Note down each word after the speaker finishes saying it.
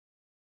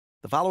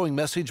The following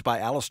message by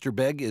Alistair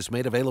Begg is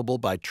made available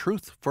by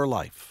Truth for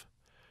Life.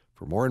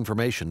 For more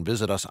information,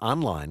 visit us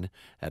online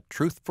at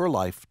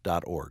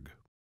truthforlife.org.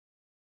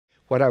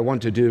 What I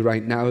want to do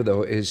right now,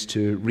 though, is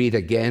to read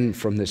again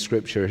from the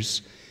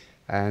Scriptures.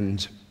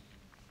 And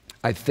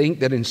I think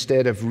that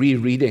instead of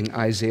rereading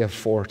Isaiah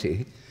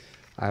 40,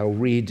 I'll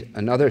read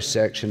another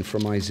section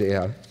from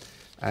Isaiah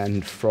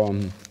and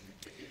from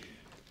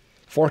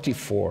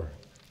 44.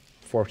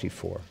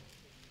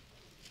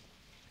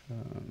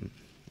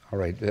 All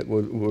right,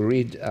 we'll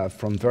read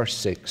from verse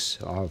 6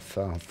 of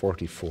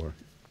 44.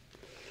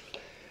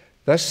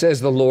 Thus says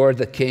the Lord,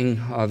 the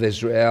King of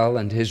Israel,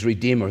 and his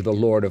Redeemer, the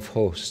Lord of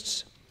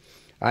hosts.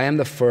 I am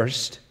the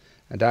first,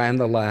 and I am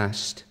the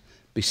last.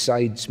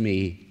 Besides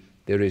me,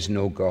 there is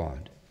no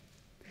God.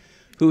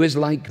 Who is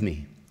like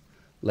me?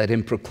 Let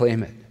him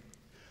proclaim it.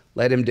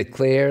 Let him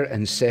declare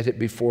and set it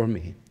before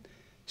me,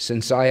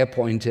 since I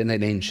appointed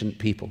an ancient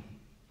people.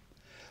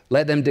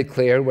 Let them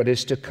declare what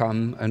is to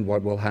come and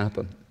what will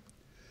happen.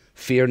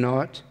 Fear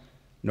not,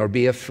 nor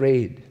be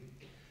afraid.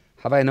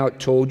 Have I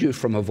not told you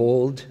from of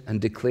old and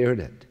declared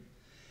it?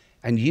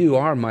 And you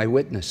are my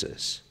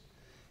witnesses.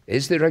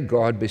 Is there a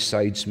God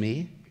besides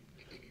me?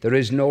 There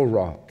is no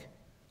rock.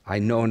 I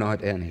know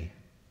not any.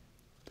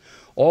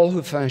 All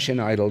who fashion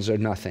idols are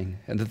nothing,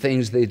 and the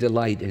things they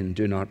delight in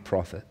do not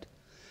profit.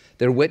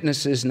 Their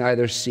witnesses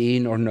neither see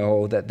nor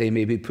know, that they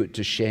may be put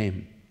to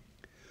shame.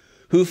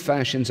 Who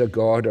fashions a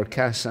god or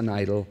casts an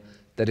idol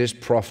that is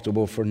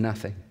profitable for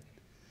nothing?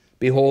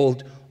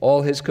 Behold,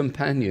 all his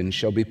companions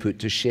shall be put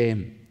to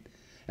shame,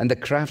 and the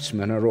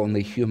craftsmen are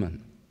only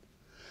human.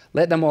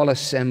 Let them all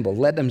assemble,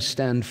 let them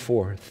stand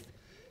forth.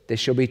 They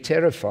shall be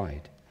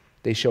terrified,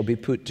 they shall be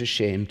put to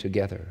shame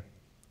together.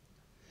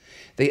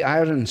 The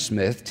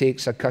ironsmith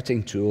takes a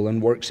cutting tool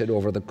and works it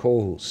over the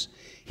coals.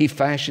 He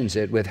fashions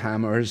it with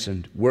hammers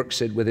and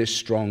works it with his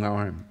strong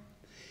arm.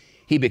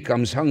 He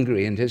becomes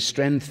hungry and his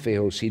strength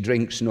fails. He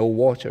drinks no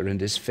water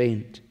and is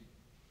faint.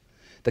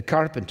 The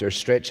carpenter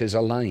stretches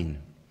a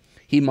line.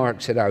 He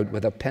marks it out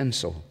with a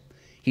pencil.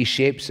 He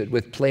shapes it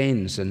with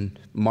planes and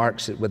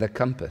marks it with a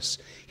compass.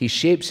 He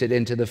shapes it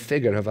into the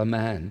figure of a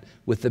man,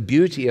 with the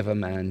beauty of a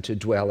man to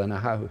dwell in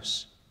a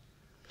house.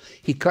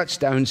 He cuts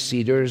down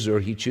cedars, or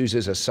he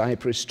chooses a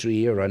cypress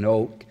tree or an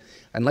oak,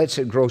 and lets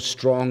it grow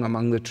strong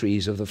among the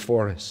trees of the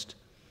forest.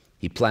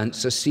 He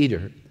plants a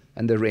cedar,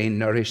 and the rain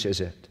nourishes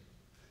it.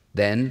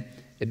 Then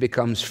it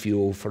becomes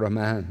fuel for a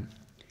man.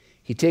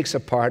 He takes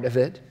a part of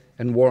it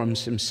and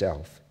warms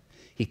himself.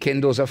 He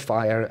kindles a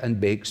fire and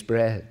bakes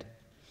bread.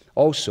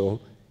 Also,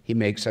 he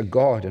makes a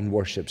god and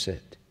worships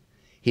it.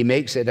 He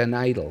makes it an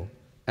idol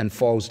and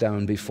falls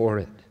down before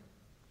it.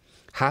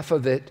 Half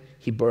of it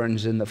he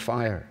burns in the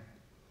fire.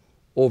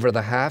 Over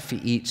the half he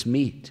eats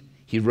meat.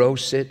 He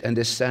roasts it and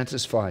is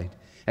satisfied.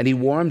 And he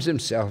warms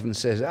himself and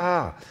says,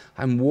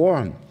 I'm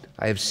warm.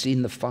 I have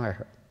seen the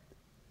fire.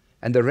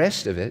 And the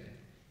rest of it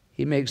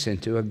he makes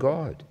into a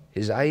god,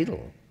 his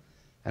idol,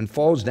 and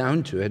falls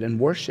down to it and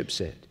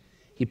worships it.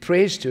 He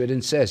prays to it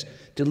and says,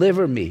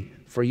 deliver me,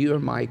 for you are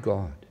my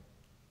God.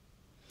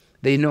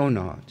 They know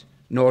not,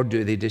 nor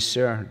do they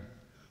discern,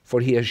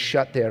 for he has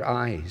shut their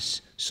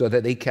eyes so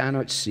that they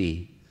cannot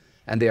see,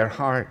 and their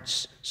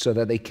hearts so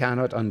that they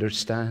cannot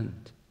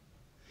understand.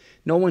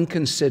 No one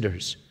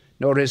considers,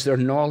 nor is there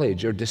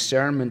knowledge or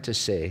discernment to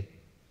say,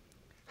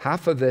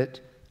 half of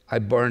it I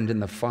burned in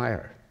the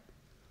fire.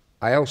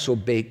 I also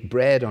baked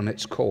bread on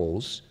its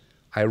coals.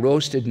 I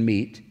roasted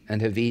meat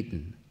and have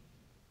eaten.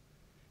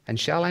 And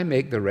shall I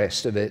make the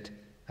rest of it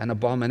an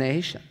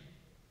abomination?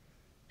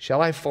 Shall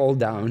I fall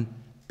down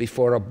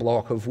before a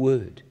block of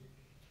wood?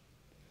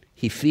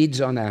 He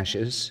feeds on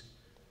ashes.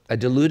 A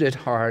deluded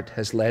heart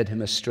has led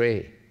him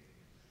astray,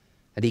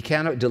 and he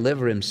cannot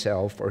deliver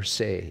himself or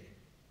say,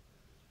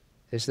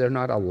 is there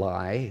not a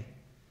lie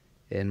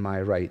in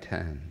my right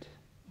hand?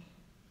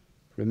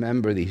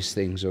 Remember these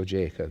things, O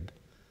Jacob,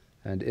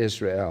 and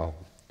Israel,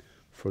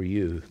 for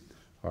you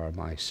are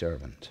my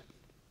servant.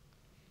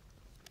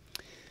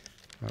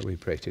 We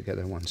pray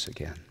together once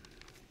again.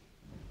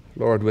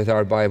 Lord, with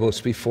our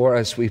Bibles before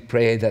us, we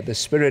pray that the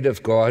Spirit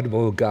of God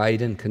will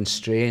guide and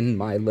constrain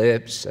my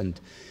lips and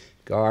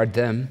guard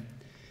them,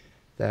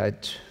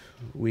 that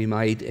we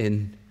might,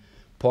 in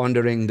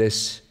pondering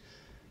this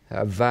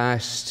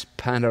vast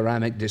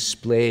panoramic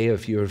display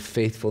of your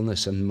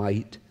faithfulness and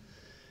might,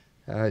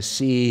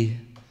 see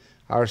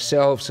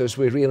ourselves as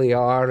we really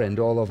are and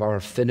all of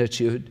our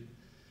finitude,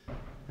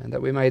 and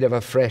that we might have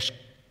a fresh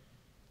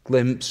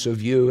glimpse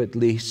of you, at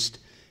least,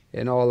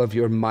 in all of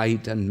your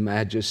might and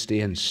majesty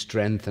and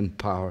strength and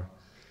power,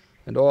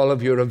 and all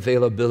of your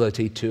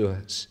availability to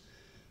us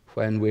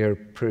when we are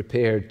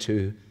prepared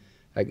to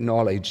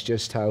acknowledge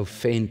just how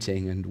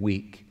fainting and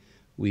weak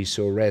we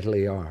so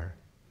readily are.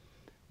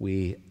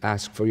 We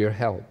ask for your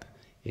help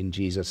in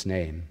Jesus'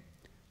 name.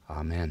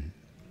 Amen.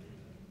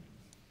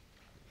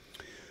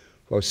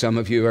 Well, some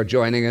of you are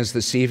joining us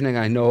this evening,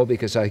 I know,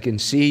 because I can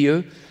see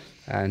you,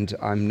 and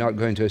I'm not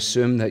going to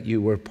assume that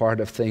you were part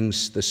of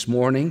things this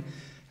morning.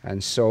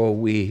 And so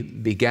we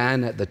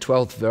began at the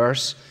 12th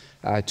verse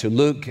to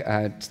look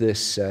at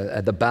this,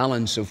 at the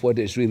balance of what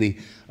is really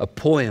a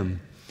poem.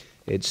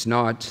 It's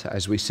not,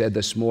 as we said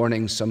this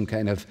morning, some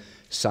kind of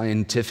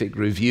scientific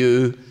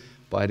review,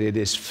 but it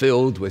is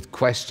filled with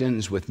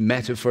questions, with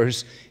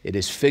metaphors. It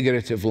is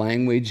figurative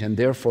language, and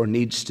therefore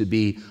needs to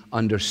be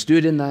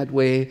understood in that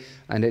way,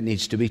 and it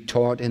needs to be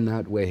taught in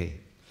that way.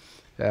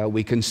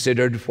 We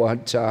considered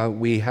what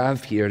we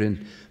have here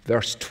in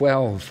verse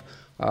 12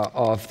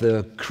 of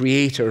the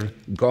Creator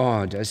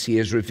God as He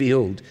is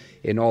revealed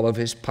in all of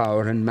His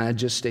power and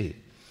majesty.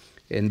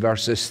 In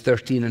verses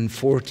 13 and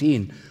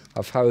 14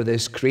 of how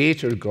this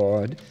Creator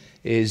God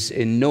is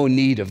in no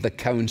need of the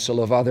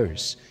counsel of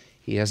others.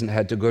 He hasn't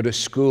had to go to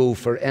school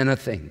for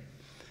anything.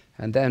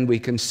 And then we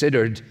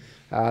considered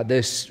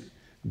this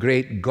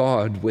great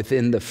God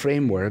within the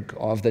framework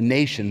of the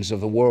nations of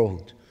the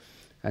world,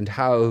 and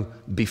how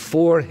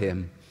before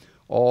Him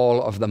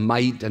all of the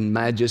might and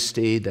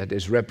majesty that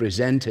is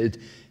represented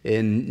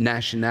in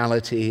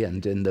nationality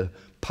and in the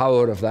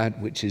power of that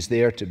which is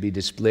there to be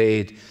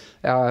displayed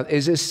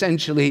is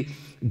essentially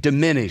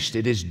diminished.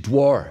 It is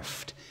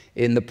dwarfed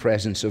in the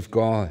presence of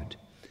God.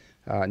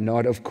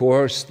 Not, of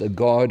course, the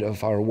God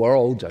of our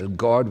world, a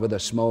God with a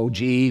small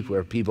g,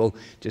 where people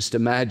just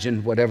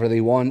imagine whatever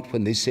they want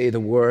when they say the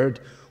word,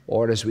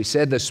 or, as we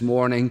said this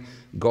morning,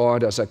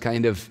 God as a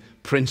kind of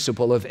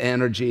principle of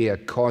energy, a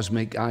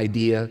cosmic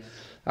idea.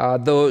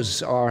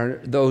 Those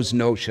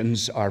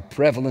notions are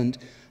prevalent,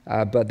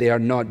 but they are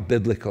not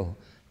biblical,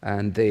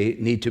 and they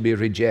need to be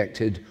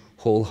rejected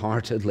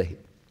wholeheartedly.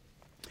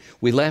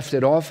 We left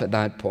it off at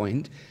that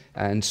point,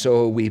 and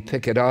so we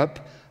pick it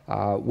up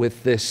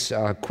with this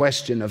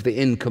question of the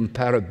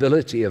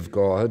incomparability of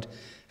God,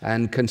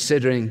 and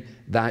considering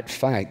that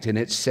fact in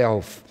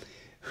itself.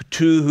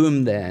 To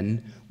whom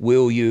then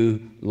will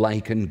you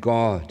liken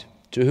God?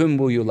 To whom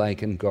will you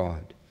liken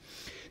God?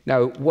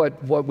 Now,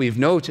 what we've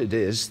noted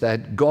is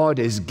that God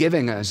is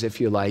giving us,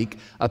 if you like,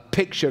 a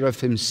picture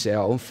of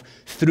Himself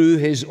through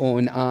His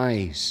own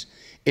eyes,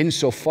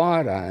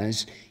 insofar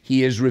as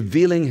He is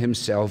revealing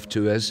Himself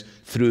to us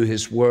through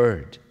His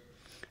Word.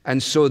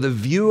 And so the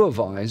view of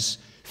us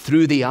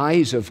through the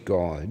eyes of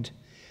God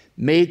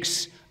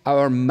makes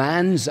our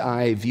man's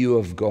eye view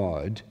of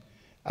God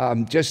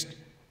just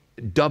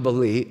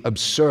doubly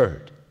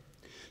absurd.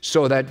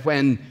 So that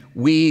when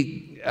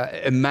we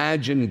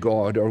imagine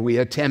God or we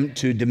attempt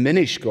to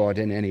diminish God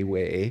in any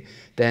way,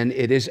 then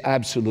it is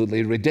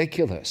absolutely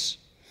ridiculous.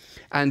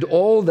 And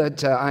all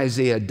that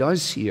Isaiah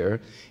does here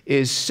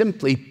is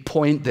simply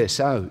point this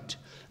out.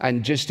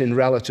 And just in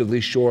relatively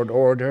short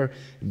order,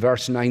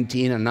 verse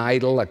 19, an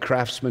idol, a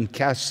craftsman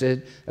casts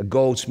it, a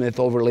goldsmith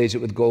overlays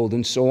it with gold,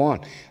 and so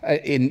on.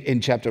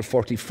 In chapter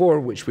 44,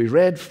 which we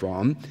read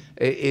from,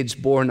 it's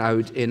borne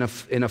out in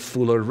a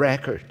fuller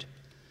record.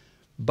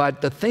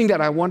 But the thing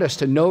that I want us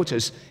to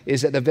notice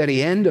is at the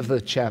very end of the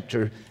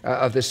chapter,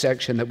 of the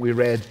section that we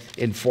read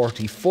in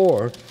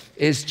 44,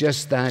 is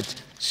just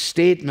that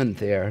statement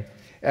there.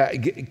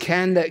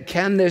 Can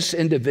this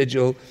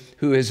individual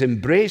who has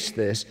embraced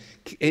this,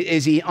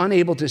 is he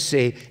unable to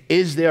say,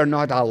 is there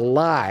not a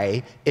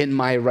lie in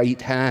my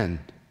right hand?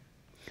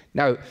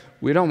 Now,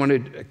 we don't want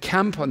to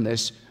camp on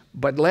this,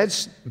 but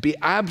let's be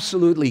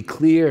absolutely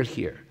clear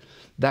here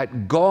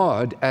that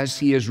God, as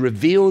He is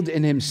revealed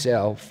in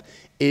Himself,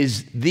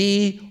 is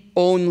the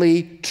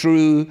only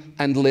true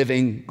and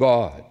living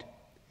God.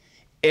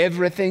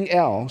 Everything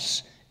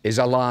else is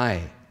a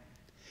lie.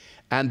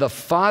 And the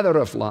father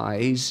of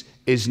lies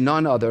is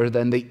none other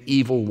than the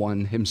evil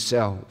one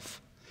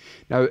himself.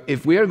 Now,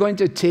 if we are going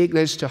to take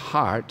this to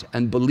heart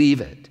and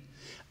believe it,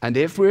 and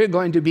if we're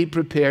going to be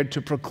prepared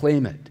to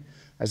proclaim it,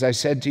 as I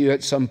said to you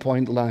at some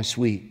point last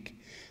week,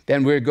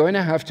 then we're going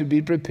to have to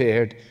be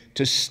prepared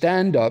to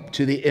stand up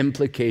to the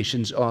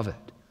implications of it.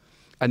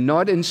 And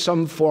not in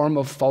some form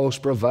of false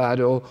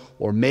bravado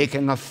or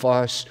making a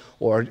fuss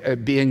or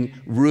being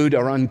rude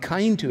or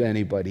unkind to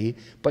anybody,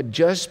 but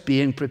just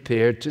being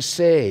prepared to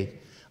say,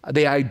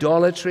 the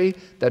idolatry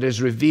that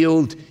is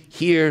revealed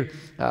here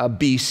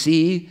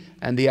BC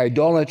and the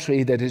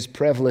idolatry that is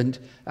prevalent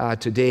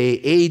today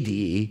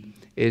AD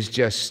is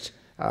just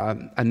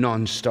a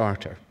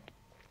non-starter.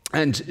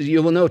 And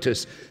you will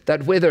notice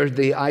that whether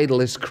the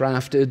idol is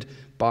crafted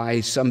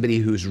by somebody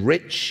who's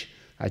rich,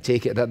 I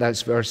take it that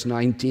that's verse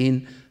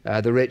 19,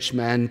 the rich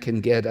man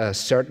can get a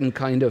certain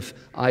kind of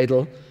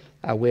idol,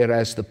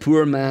 whereas the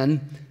poor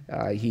man,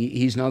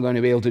 he's not going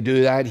to be able to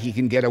do that. He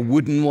can get a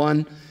wooden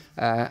one,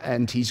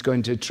 and he's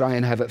going to try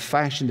and have it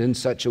fashioned in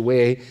such a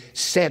way,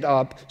 set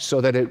up so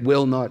that it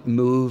will not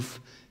move.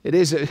 It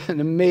is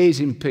an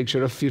amazing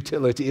picture of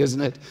futility,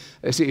 isn't it?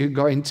 As you're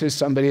going to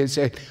somebody and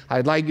say,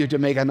 I'd like you to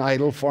make an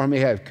idol for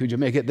me. Could you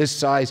make it this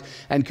size?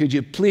 And could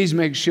you please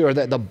make sure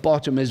that the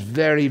bottom is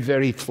very,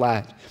 very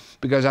flat?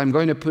 Because I'm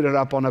going to put it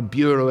up on a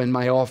bureau in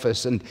my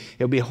office, and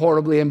it'll be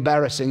horribly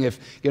embarrassing if,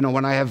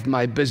 when I have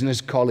my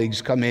business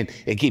colleagues come in,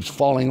 it keeps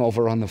falling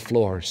over on the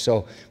floor.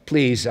 So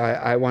please,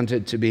 I want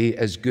it to be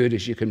as good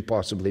as you can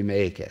possibly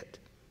make it.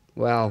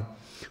 Well,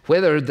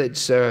 whether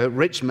it's a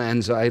rich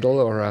man's idol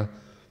or a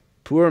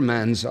poor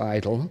man's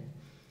idol,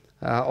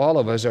 All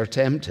of us are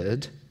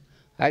tempted.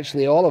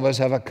 Actually, all of us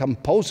have a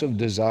compulsive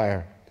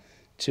desire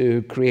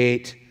to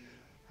create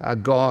a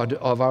God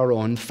of our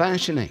own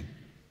fashioning,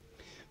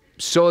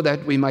 so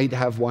that we might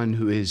have one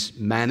who is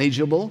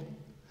manageable,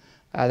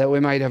 that we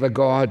might have a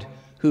God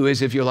who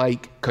is, if you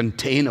like,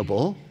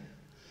 containable,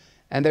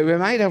 and that we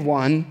might have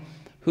one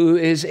who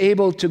is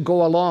able to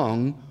go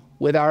along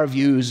with our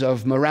views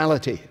of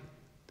morality.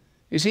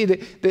 You see,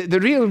 the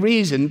real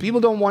reason people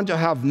don't want to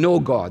have no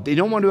God, they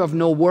don't want to have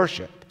no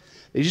worship,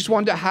 they just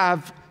want to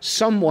have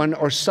someone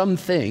or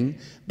something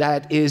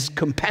that is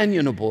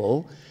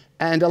companionable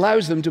and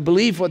allows them to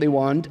believe what they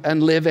want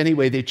and live any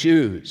way they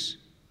choose.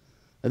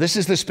 Now, this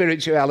is the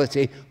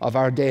spirituality of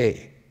our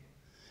day,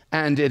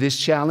 and it is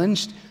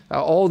challenged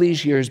all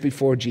these years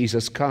before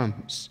Jesus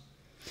comes.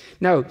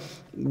 Now,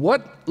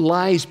 what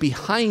lies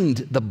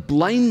behind the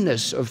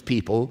blindness of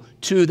people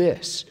to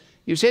this?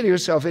 You say to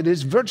yourself, it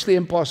is virtually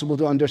impossible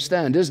to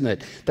understand, isn't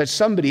it, that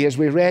somebody, as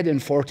we read in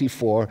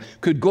 44,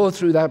 could go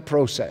through that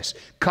process,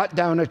 cut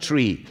down a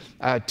tree,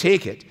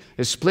 take it,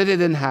 split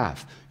it in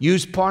half,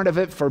 use part of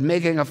it for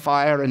making a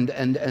fire and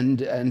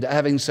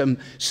having some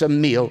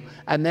meal,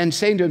 and then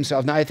saying to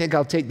himself, now I think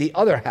I'll take the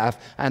other half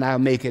and I'll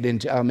make it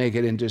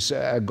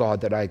into a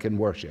God that I can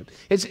worship.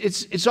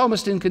 It's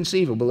almost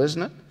inconceivable,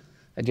 isn't it?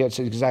 And yet it's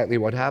exactly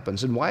what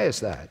happens. And why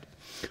is that?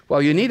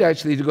 Well, you need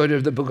actually to go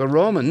to the book of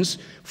Romans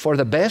for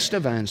the best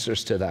of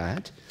answers to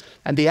that.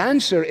 And the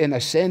answer in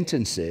a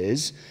sentence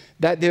is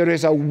that there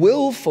is a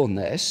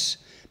willfulness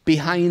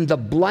behind the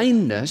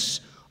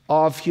blindness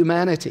of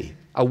humanity,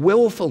 a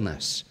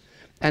willfulness.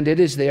 And it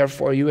is there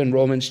for you in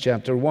Romans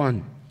chapter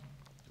 1.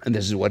 And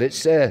this is what it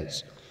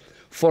says.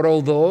 For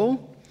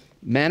although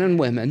men and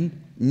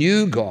women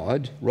knew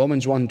God,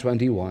 Romans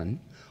 1:21,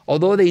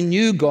 although they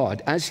knew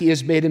God as he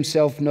has made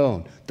himself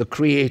known, the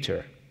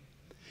Creator,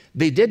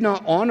 they did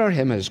not honor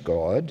him as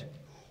God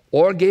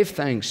or gave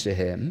thanks to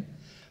him,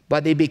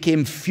 but they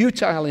became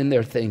futile in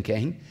their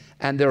thinking,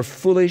 and their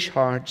foolish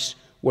hearts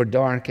were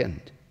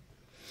darkened.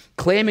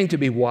 Claiming to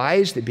be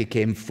wise, they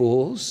became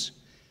fools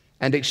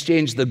and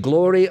exchanged the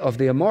glory of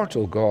the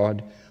immortal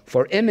God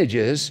for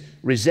images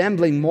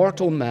resembling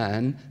mortal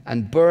man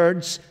and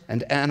birds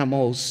and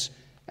animals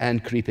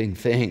and creeping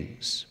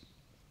things.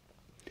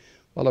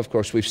 Well, of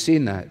course, we've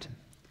seen that.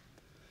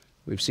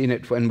 We've seen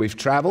it when we've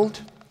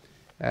traveled,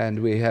 and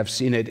we have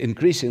seen it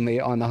increasingly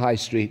on the high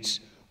streets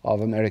of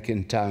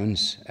American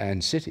towns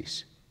and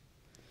cities.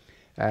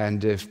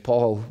 And if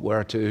Paul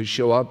were to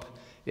show up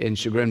in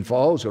Chagrin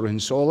Falls or in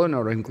Solon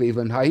or in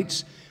Cleveland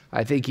Heights,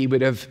 I think he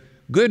would have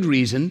good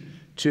reason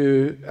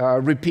to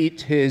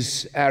repeat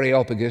his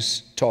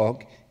Areopagus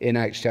talk in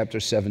Acts chapter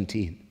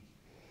 17.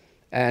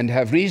 And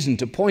have reason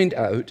to point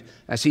out,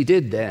 as he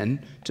did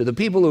then, to the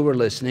people who were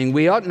listening,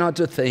 we ought not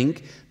to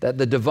think that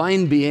the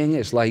divine being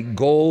is like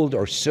gold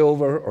or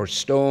silver or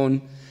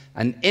stone,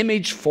 an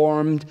image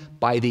formed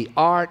by the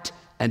art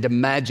and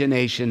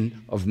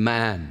imagination of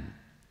man.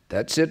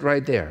 That's it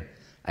right there.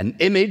 An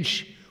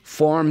image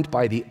formed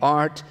by the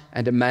art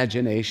and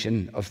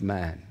imagination of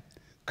man,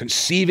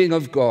 conceiving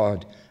of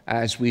God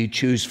as we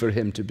choose for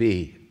him to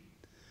be.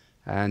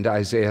 And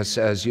Isaiah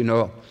says, you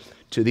know,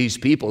 to these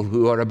people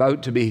who are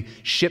about to be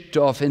shipped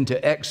off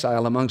into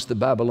exile amongst the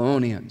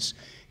Babylonians,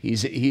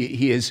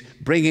 he is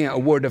bringing a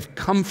word of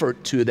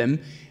comfort to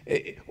them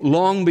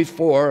long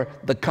before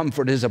the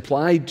comfort is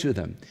applied to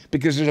them.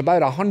 Because there's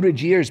about 100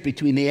 years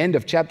between the end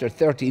of chapter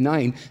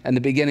 39 and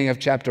the beginning of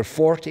chapter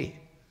 40.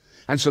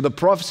 And so the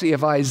prophecy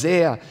of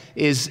Isaiah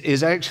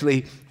is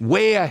actually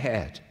way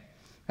ahead.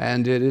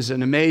 And it is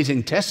an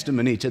amazing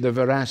testimony to the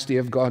veracity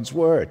of God's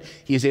word.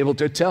 He is able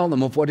to tell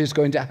them of what is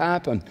going to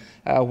happen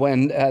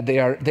when they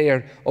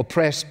are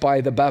oppressed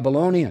by the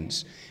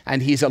Babylonians.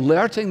 And he's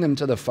alerting them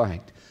to the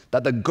fact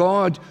that the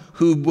God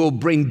who will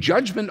bring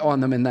judgment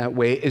on them in that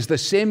way is the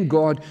same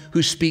God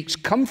who speaks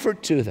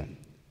comfort to them.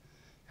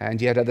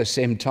 And yet at the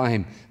same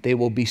time, they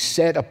will be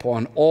set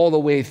upon all the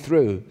way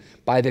through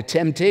by the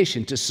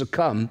temptation to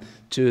succumb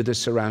to the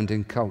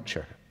surrounding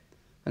culture.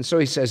 And so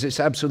he says it's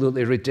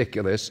absolutely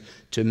ridiculous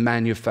to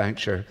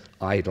manufacture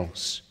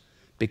idols,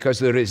 because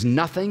there is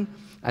nothing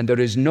and there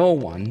is no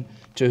one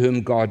to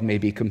whom God may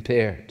be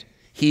compared.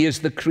 He is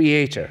the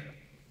creator,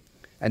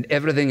 and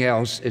everything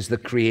else is the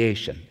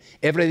creation.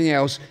 Everything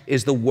else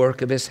is the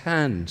work of his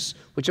hands,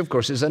 which of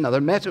course is another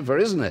metaphor,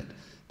 isn't it?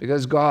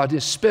 Because God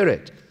is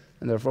spirit,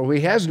 and therefore he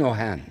has no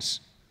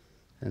hands.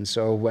 And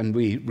so when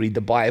we read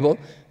the Bible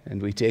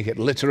and we take it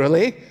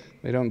literally,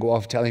 we don't go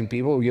off telling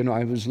people, you know,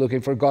 I was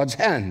looking for God's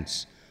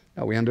hands.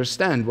 Now we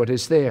understand what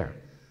is there.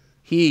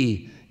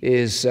 He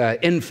is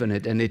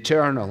infinite and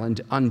eternal and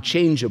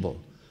unchangeable,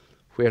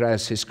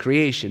 whereas his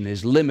creation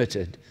is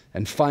limited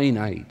and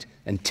finite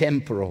and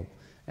temporal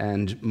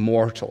and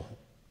mortal.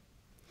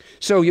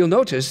 So you'll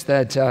notice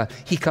that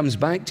he comes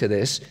back to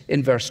this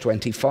in verse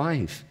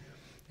 25.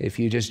 If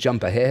you just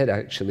jump ahead,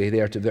 actually,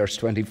 there to verse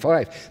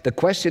 25. The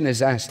question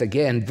is asked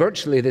again,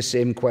 virtually the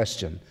same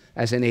question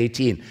as in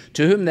 18.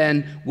 To whom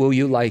then will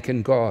you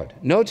liken God?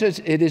 Notice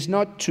it is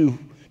not to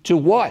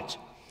what,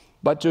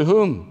 but to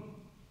whom.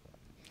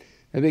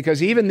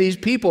 Because even these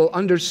people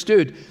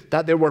understood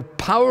that there were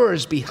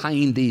powers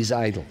behind these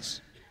idols.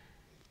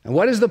 And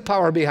what is the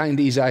power behind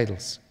these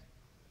idols?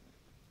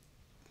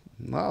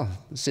 Well,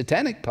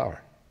 satanic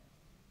power.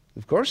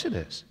 Of course it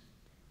is.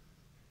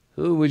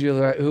 Who would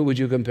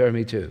you compare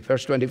me to?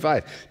 Verse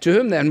 25. To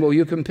whom then will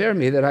you compare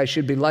me that I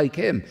should be like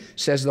him,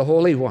 says the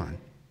Holy One?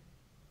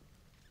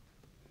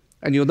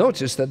 And you'll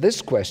notice that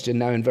this question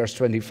now in verse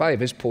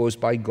 25 is posed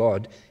by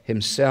God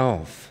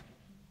himself.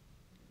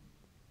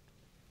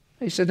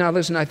 He said, now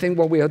listen, I think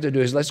what we ought to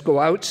do is let's go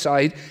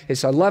outside.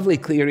 It's a lovely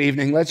clear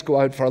evening. Let's go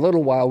out for a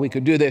little while. We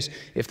could do this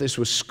if this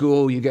was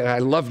school. I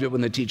loved it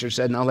when the teacher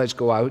said, now let's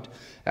go out.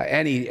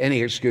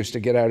 Any excuse to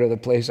get out of the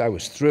place I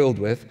was thrilled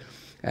with.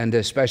 And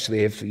especially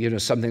if,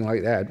 something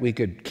like that, we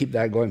could keep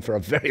that going for a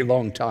very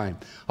long time.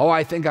 Oh,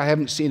 I think I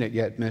haven't seen it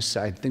yet, miss.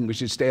 I think we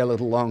should stay a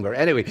little longer.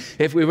 Anyway,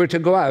 if we were to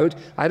go out,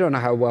 I don't know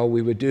how well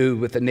we would do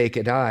with the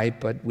naked eye,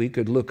 but we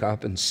could look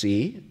up and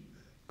see,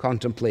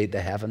 contemplate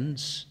the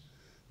heavens.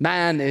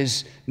 Man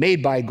is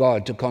made by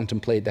God to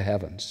contemplate the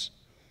heavens.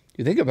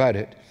 You think about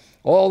it,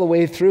 all the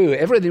way through,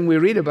 everything we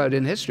read about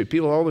in history,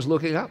 people are always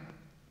looking up.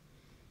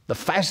 The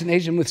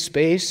fascination with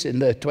space in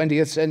the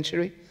 20th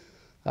century,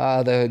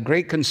 the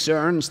great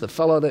concerns, the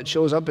fellow that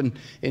shows up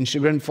in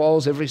Chagrin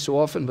Falls every so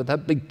often with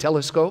that big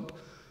telescope,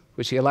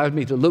 which he allowed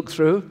me to look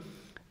through.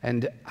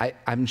 And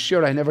I'm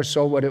sure I never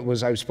saw what it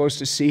was I was supposed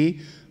to see,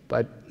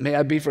 but may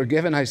I be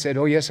forgiven? I said,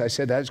 oh yes, I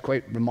said, that's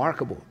quite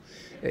remarkable.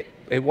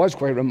 It was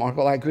quite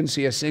remarkable. I couldn't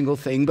see a single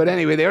thing. But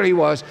anyway, there he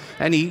was.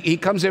 And he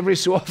comes every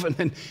so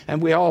often,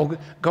 and we all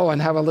go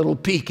and have a little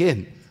peek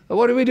in. But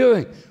what are we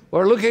doing?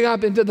 We're looking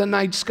up into the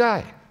night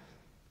sky.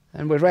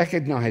 And we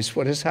recognize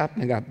what is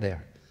happening up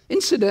there.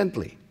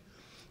 Incidentally,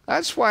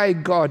 that's why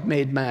God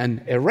made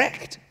man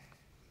erect.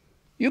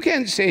 You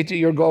can't say to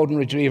your golden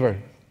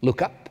retriever,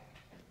 look up.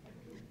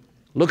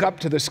 Look up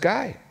to the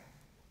sky.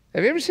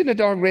 Have you ever seen a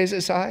dog raise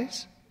its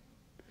eyes?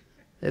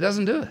 It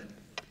doesn't do it.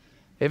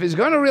 If it's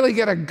going to really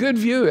get a good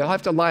view, he'll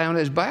have to lie on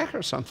his back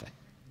or something.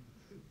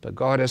 But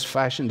God has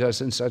fashioned us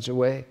in such a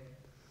way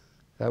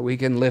that we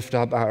can lift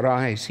up our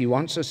eyes. He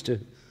wants us to.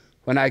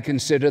 When I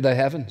consider the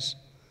heavens,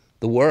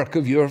 the work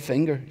of your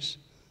fingers,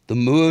 the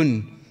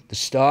moon, the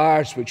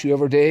stars which you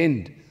have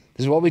ordained.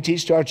 This is what we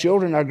teach to our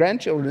children, our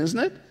grandchildren, isn't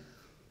it?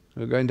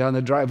 We were going down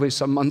the driveway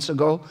some months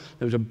ago.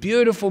 There was a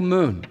beautiful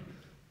moon.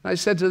 I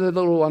said to the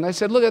little one, I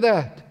said, look at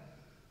that.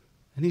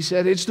 And he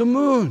said, it's the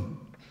moon.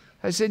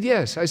 I said,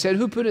 yes. I said,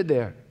 who put it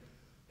there?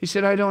 He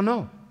said, I don't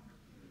know.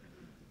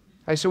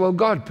 I said, well,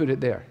 God put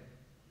it there.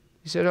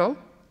 He said, oh?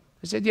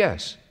 I said,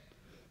 yes.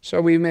 So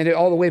we made it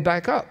all the way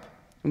back up,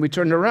 and we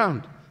turned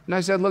around. And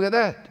I said, look at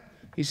that.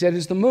 He said,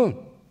 it's the moon.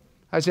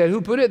 I said,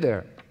 who put it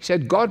there? He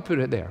said, God put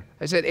it there.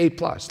 I said, A+,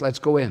 let's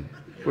go in.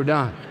 We're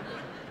done.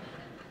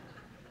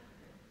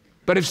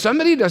 But if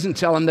somebody doesn't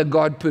tell him that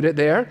God put it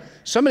there,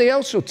 somebody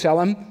else will tell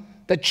him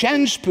that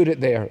chance put it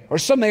there, or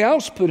something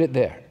else put it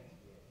there.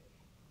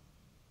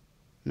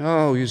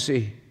 No, you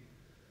see,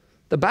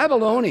 the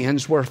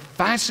Babylonians were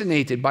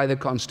fascinated by the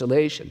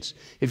constellations.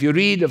 If you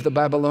read of the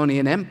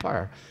Babylonian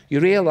Empire, you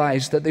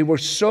realize that they were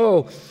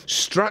so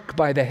struck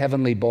by the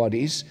heavenly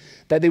bodies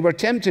that they were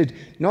tempted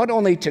not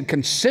only to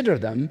consider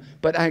them,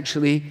 but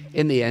actually,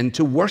 in the end,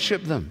 to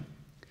worship them.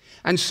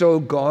 And so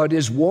God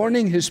is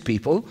warning his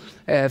people,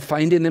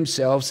 finding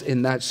themselves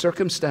in that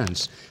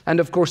circumstance. And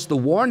of course, the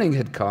warning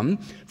had come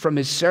from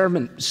his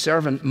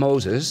servant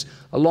Moses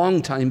a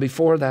long time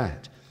before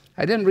that.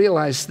 I didn't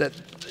realize that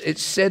it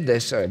said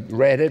this. I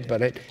read it,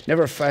 but I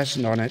never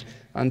fastened on it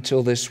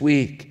until this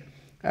week.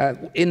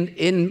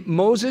 In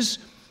Moses'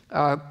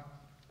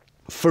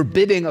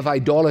 forbidding of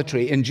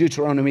idolatry in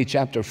Deuteronomy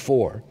chapter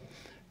 4,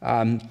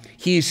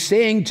 he's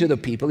saying to the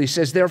people, he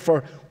says,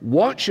 therefore,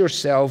 watch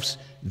yourselves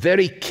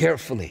very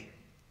carefully.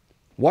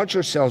 Watch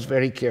yourselves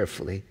very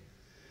carefully.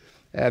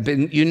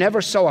 You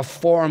never saw a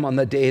form on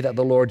the day that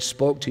the Lord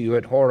spoke to you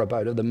at Horeb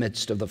out of the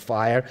midst of the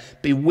fire.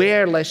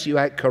 Beware lest you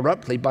act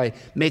corruptly by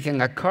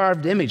making a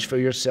carved image for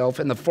yourself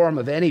in the form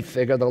of any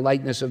figure, the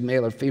likeness of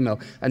male or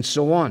female, and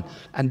so on.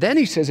 And then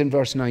he says in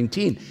verse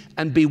 19,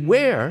 and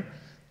beware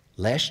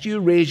lest you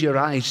raise your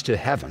eyes to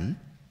heaven,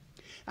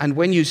 and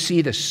when you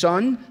see the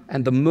sun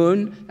and the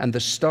moon and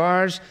the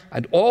stars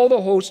and all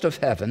the host of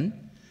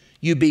heaven,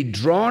 you be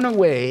drawn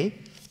away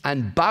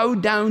and bow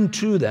down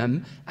to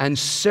them and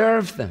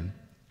serve them,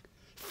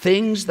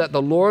 things that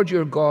the Lord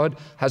your God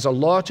has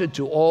allotted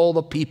to all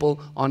the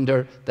people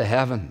under the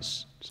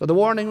heavens. So the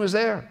warning was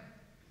there.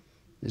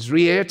 It's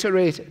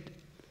reiterated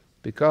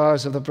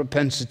because of the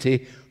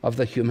propensity of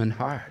the human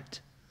heart.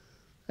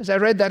 As I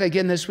read that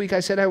again this week, I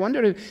said, I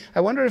wonder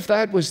if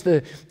that was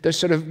the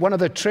sort of one of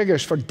the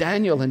triggers for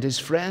Daniel and his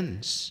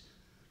friends,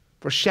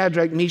 for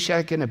Shadrach,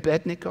 Meshach, and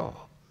Abednego.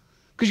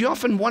 Because you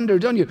often wonder,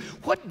 don't you,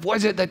 what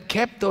was it that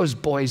kept those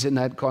boys in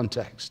that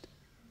context?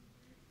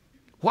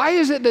 Why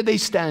is it that they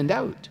stand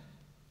out?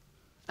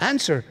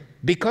 Answer,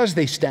 because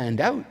they stand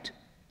out.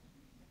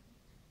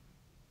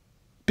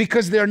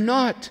 Because they're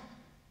not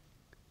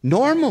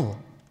normal.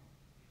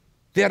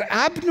 They're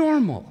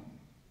abnormal.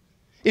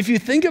 If you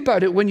think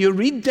about it, when you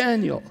read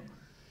Daniel,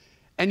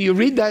 And you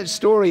read that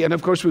story, and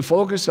of course we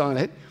focus on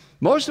it.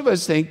 Most of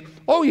us think,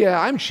 oh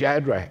yeah, I'm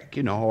Shadrach,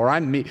 or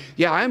I'm me.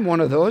 Yeah, I'm one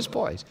of those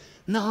boys.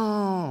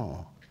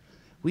 No,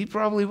 we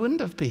probably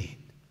wouldn't have been.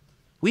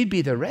 We'd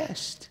be the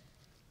rest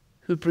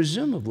who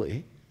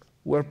presumably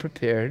were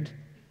prepared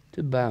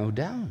to bow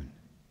down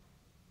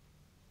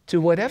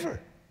to whatever.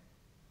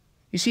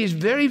 You see, it's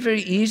very,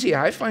 very easy,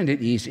 I find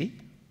it easy,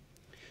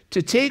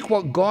 to take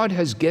what God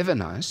has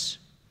given us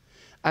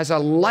as a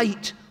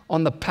light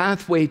on the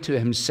pathway to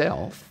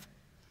himself,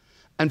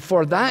 and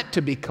for that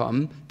to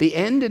become the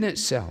end in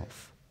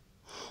itself.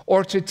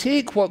 Or to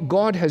take what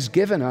God has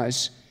given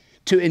us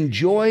to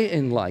enjoy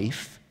in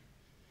life,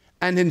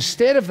 and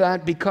instead of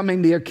that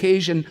becoming the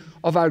occasion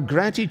of our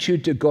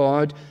gratitude to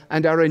God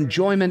and our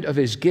enjoyment of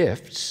his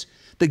gifts,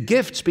 the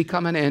gifts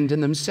become an end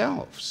in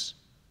themselves.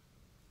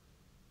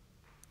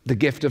 The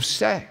gift of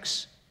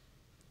sex,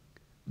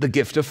 the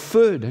gift of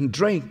food and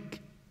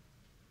drink,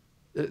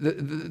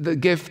 the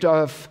gift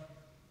of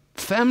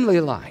family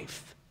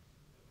life,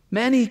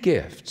 many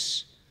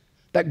gifts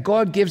that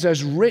God gives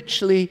us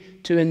richly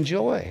to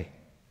enjoy.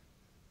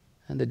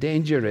 And the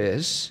danger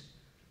is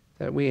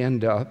that we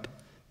end up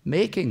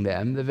making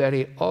them the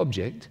very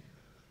object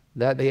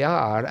that they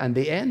are and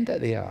the end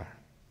that they are,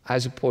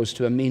 as opposed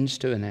to a means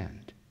to an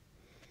end.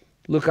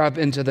 Look up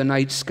into the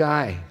night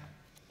sky.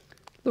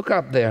 Look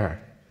up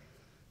there.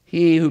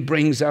 He who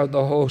brings out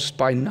the host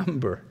by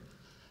number.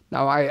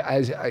 Now,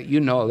 you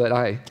know that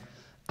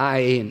I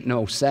ain't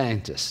no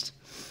scientist.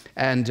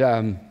 And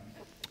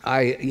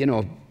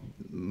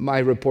my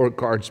report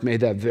cards made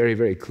that very,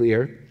 very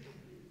clear.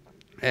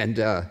 And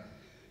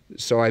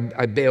so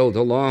I bailed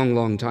a long,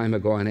 long time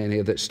ago on any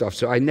of that stuff.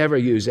 So I never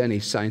use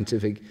any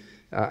scientific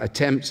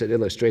attempts at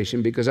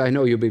illustration, because I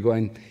know you'll be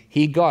going,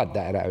 he got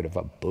that out of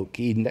a book.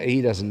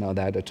 He doesn't know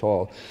that at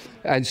all.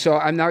 And so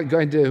I'm not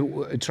going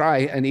to try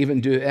and even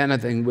do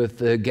anything with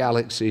the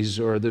galaxies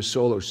or the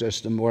solar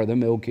system or the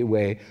Milky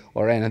Way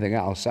or anything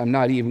else. I'm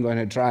not even going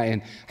to try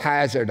and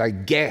hazard a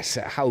guess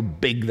at how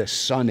big the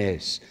sun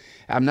is.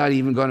 I'm not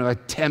even going to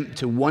attempt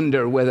to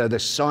wonder whether the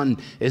sun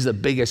is the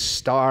biggest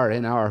star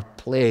in our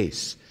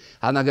place.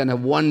 I'm not going to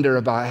wonder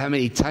about how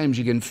many times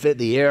you can fit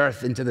the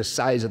earth into the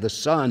size of the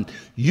sun.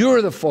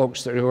 You're the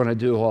folks that are going to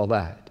do all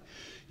that.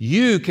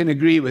 You can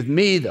agree with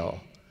me, though,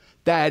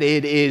 that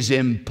it is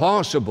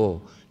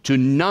impossible to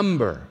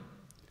number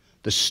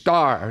the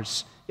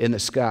stars in the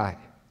sky.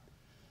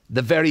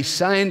 The very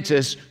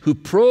scientists who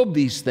probe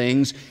these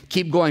things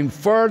keep going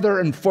further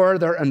and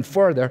further and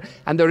further,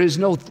 and there's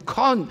no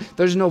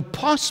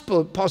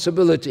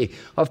possibility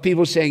of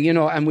people saying,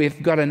 and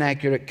we've got an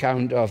accurate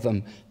count of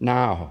them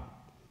now.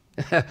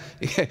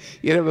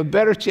 You have a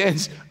better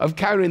chance of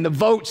counting the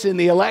votes in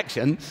the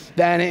election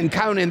than in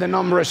counting the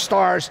number of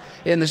stars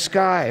in the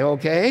sky,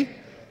 okay?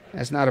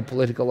 That's not a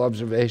political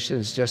observation.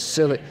 It's just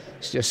silly.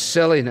 It's just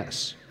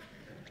silliness.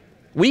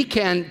 We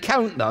can't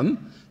count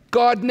them.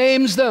 God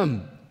names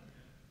them.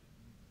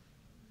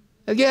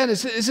 Again,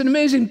 it's an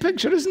amazing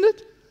picture, isn't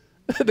it?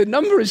 The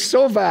number is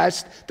so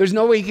vast, there's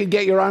no way you can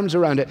get your arms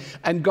around it.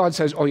 And God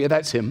says, oh yeah,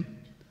 that's him.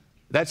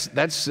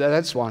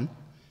 That's one.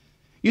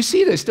 You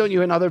see this, don't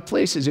you, in other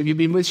places? Have you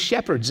been with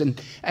shepherds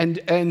and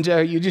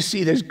you just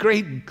see this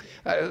great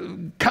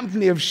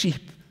company of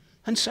sheep,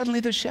 and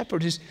suddenly the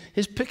shepherd is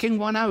picking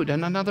one out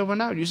and another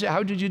one out. You say,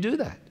 how did you do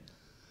that?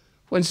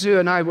 When Sue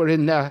and I were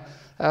in the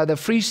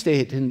Free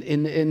State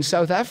in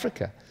South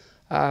Africa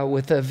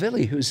with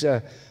Willie, who's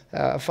a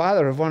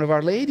father of one of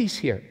our ladies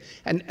here,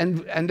 and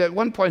at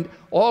one point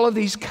all of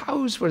these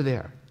cows were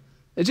there.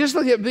 It's just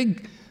like a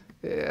big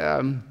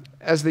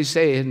as they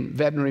say in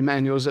veterinary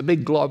manuals, a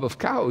big glob of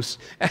cows.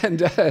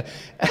 But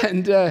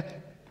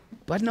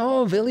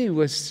no,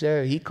 Willie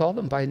he called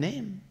them by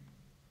name.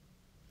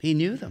 He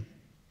knew them.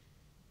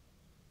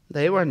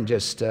 They weren't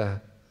just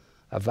a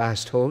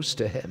vast host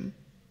to him.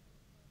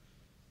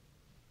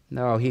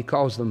 No, he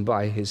calls them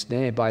by his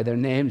name, by their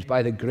names,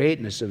 by the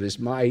greatness of his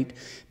might,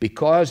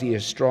 because he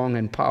is strong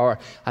in power,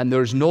 and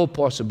there's no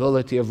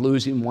possibility of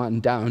losing one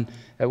down.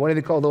 What do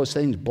they call those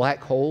things?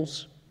 Black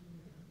holes?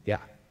 Yeah.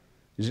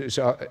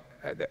 So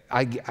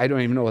I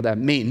don't even know what that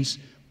means,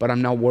 but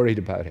I'm not worried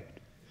about it,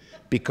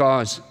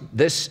 because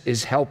this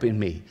is helping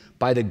me.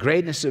 By the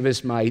greatness of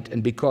his might,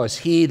 and because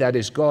he, that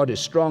is God,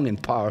 is strong in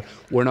power,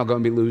 we're not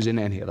going to be losing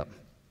any of them.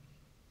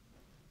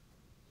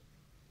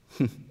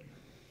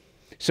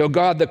 So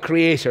God the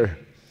Creator,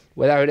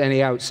 without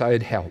any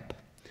outside help.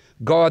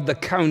 God the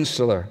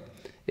Counselor,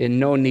 in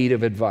no need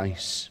of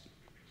advice.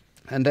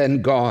 And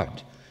then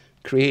God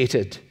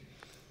created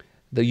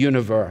the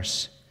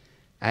universe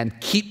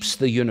and keeps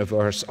the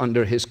universe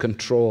under his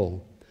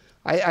control.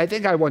 I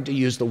think I want to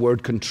use the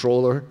word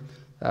controller.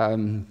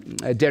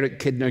 Derek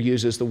Kidner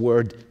uses the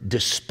word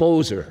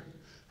disposer.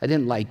 I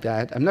didn't like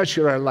that. I'm not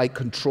sure I like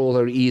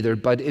controller either,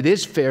 but it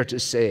is fair to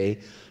say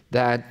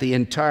that the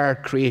entire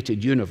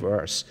created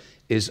universe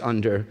is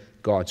under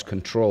God's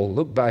control.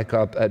 Look back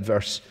up at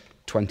verse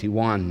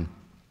 21,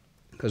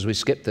 because we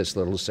skipped this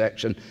little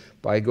section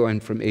by going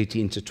from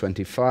 18 to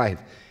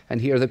 25. And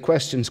here the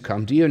questions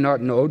come. Do you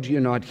not know? Do you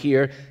not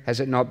hear?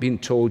 Has it not been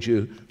told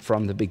you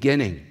from the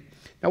beginning?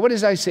 Now, what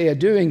is Isaiah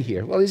doing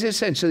here? Well, he's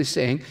essentially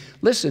saying,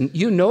 listen,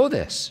 you know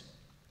this.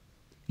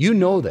 You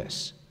know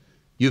this.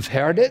 You've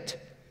heard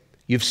it.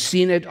 You've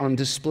seen it on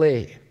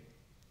display.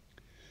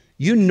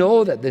 You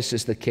know that this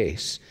is the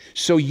case.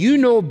 So you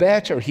know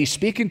better. He's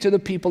speaking to the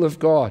people of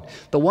God,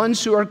 the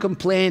ones who are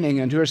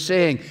complaining and who are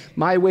saying,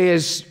 my way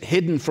is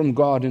hidden from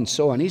God and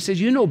so on. He says,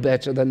 you know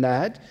better than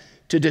that,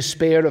 to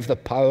despair of the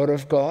power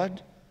of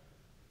God,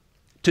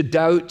 to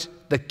doubt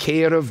the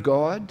care of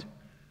God,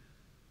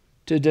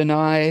 to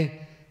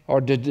deny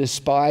or to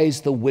despise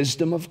the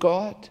wisdom of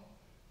God.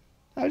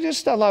 Now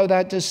just allow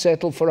that to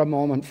settle for a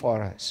moment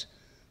for us.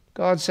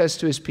 God says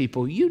to his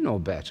people, you know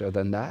better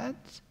than that,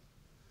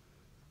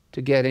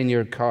 to get in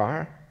your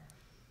car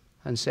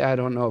and say, I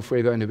don't know if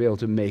we're going to be able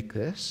to make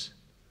this.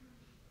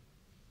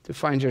 To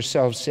find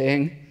yourself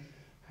saying,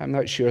 I'm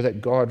not sure that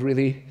God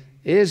really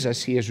is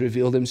as he has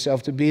revealed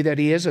himself to be, that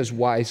he is as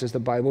wise as the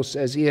Bible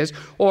says he is.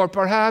 Or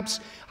perhaps,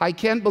 I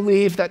can't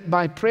believe that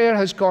my prayer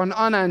has gone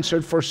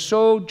unanswered for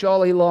so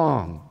jolly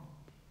long.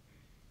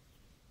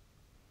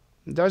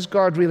 Does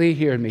God really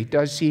hear me?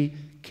 Does he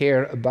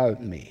care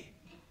about me?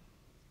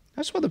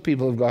 That's what the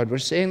people of God were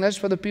saying.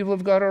 That's what the people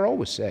of God are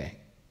always saying,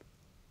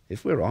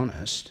 if we're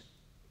honest.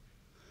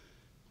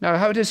 Now,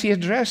 how does he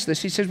address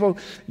this? He says, well,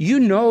 you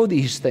know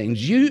these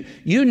things. You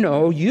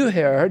know, you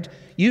heard,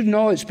 you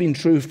know it's been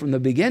true from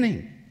the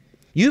beginning.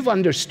 You've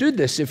understood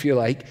this, if you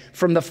like,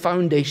 from the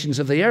foundations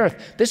of the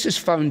earth. This is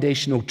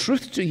foundational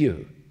truth to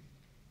you.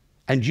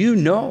 And you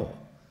know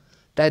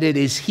that it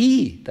is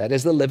he, that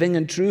is the living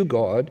and true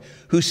God,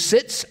 who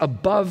sits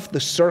above the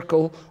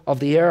circle of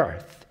the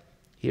earth.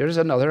 Here's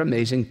another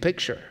amazing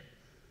picture.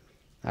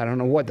 I don't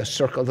know what the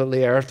circle of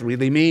the earth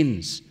really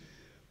means,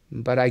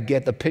 but I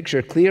get the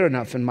picture clear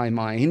enough in my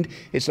mind.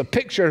 It's a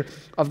picture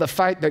of the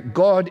fact that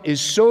God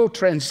is so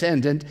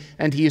transcendent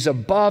and he is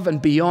above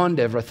and beyond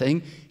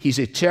everything. He's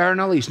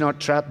eternal. He's not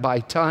trapped by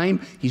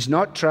time. He's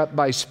not trapped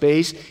by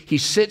space. He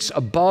sits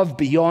above,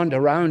 beyond,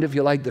 around, if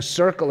you like, the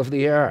circle of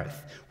the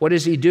earth. What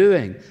is he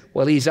doing?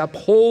 Well, he's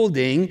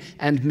upholding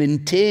and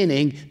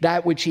maintaining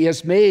that which he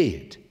has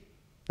made.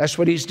 That's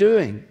what he's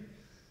doing.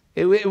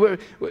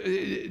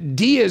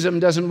 Deism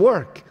doesn't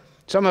work.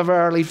 Some of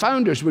our early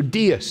founders were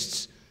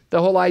deists.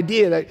 The whole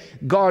idea that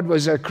God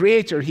was a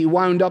creator, he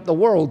wound up the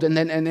world and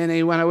then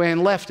he went away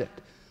and left it.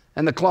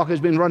 And the clock has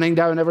been running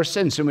down ever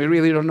since, and we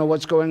really don't know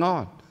what's going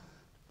on.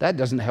 That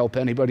doesn't help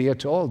anybody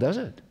at all, does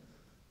it?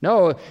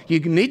 No, you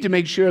need to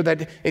make sure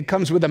that it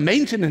comes with a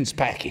maintenance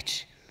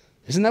package.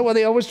 Isn't that what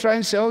they always try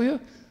and sell you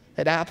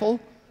at Apple?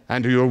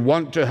 And you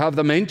want to have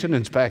the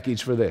maintenance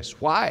package for this.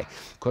 Why?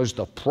 Because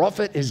the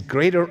profit is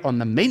greater on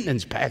the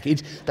maintenance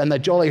package than the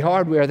jolly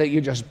hardware that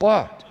you just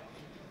bought.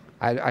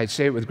 I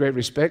say it with great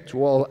respect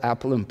to all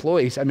Apple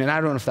employees. I mean, I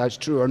don't know if that's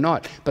true or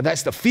not, but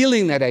that's the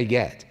feeling that I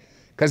get,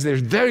 because they're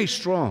very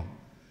strong.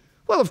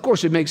 Well, of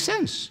course, it makes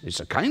sense.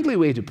 It's a kindly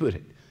way to put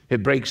it.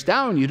 It breaks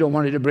down. You don't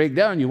want it to break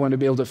down. You want to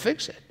be able to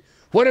fix it.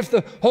 What if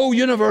the whole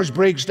universe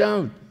breaks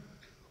down?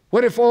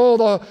 What if all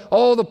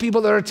the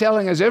people that are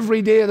telling us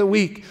every day of the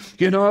week,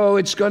 you know,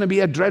 it's going to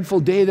be a dreadful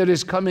day that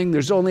is coming.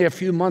 There's only a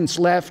few months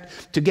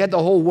left to get the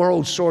whole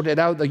world sorted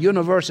out. The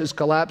universe is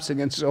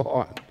collapsing and so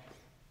on.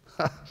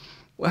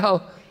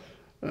 Well,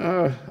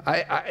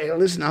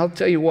 listen, I'll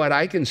tell you what,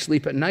 I can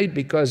sleep at night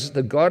because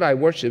the God I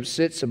worship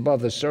sits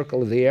above the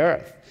circle of the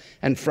earth.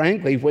 And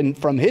frankly,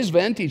 from his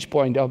vantage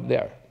point up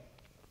there,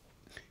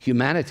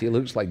 humanity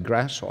looks like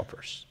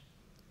grasshoppers.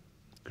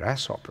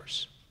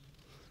 Grasshoppers.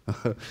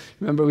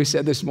 Remember we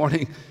said this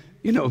morning,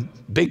 you know,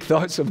 big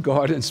thoughts of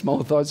God and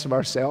small thoughts of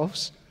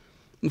ourselves.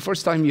 The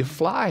first time you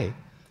fly,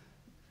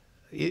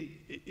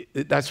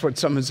 that's what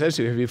someone says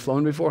to you. Have you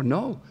flown before?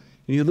 No.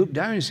 And you look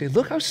down and you say,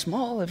 look how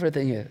small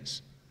everything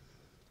is.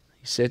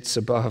 He sits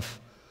above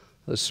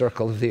the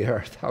circle of the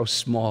earth. How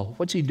small.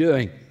 What's he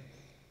doing?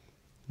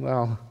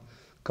 Well,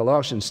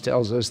 Colossians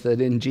tells us that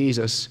in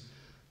Jesus,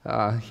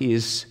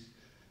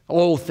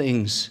 all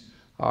things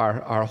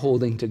are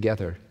holding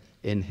together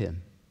in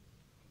him.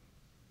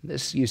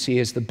 This, you see,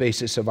 is the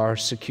basis of our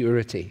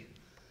security.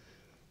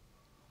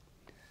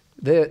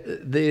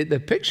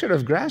 The picture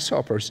of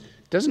grasshoppers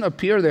doesn't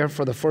appear there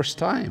for the first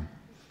time.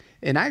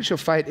 In actual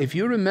fact, if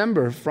you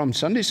remember from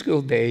Sunday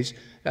school days,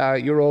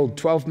 your old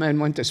 12 men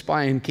went to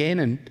spy in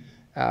Canaan,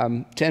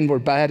 10 were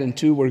bad and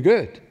 2 were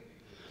good.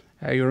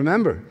 You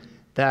remember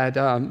that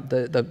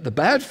the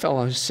bad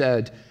fellows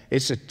said,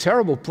 it's a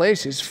terrible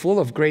place, it's full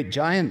of great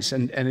giants,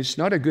 and it's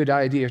not a good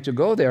idea to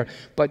go there.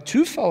 But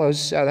 2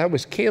 fellows, that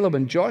was Caleb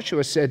and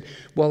Joshua, said,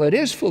 well, it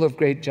is full of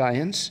great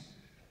giants.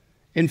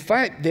 In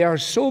fact, they are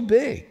so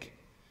big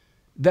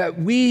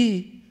that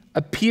we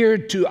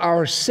appeared to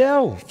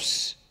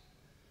ourselves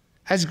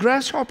as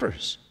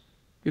grasshoppers.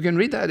 You can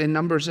read that in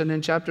Numbers and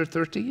in chapter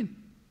 13.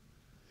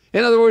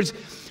 In other words,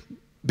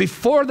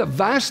 before the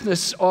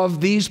vastness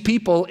of these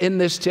people in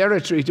this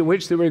territory to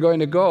which they were going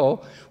to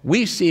go,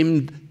 we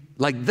seemed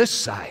like this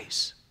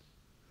size.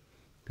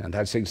 And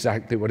that's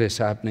exactly what is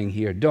happening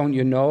here. Don't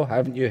you know?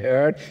 Haven't you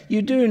heard?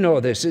 You do know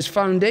this. It's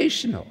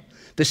foundational.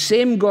 The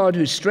same God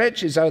who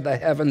stretches out the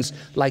heavens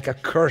like a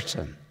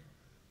curtain.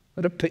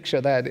 What a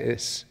picture that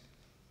is.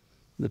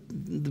 The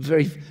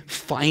very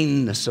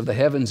fineness of the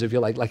heavens, if you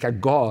like a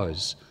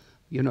gauze.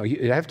 You know,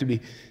 you have to be,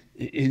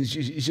 he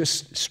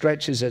just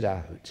stretches it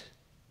out.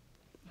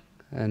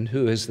 And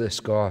who is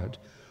this God?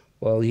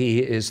 Well, he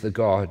is the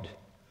God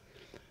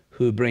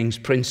who brings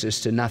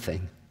princes to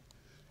nothing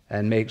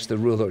and makes the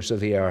rulers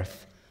of the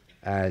earth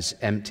as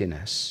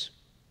emptiness.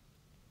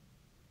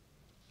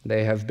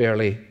 They have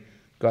barely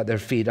got their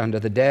feet under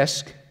the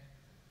desk.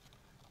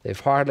 They've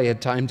hardly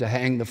had time to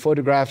hang the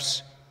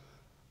photographs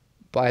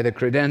by the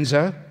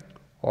credenza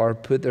or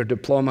put their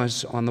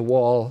diplomas on the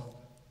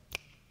wall,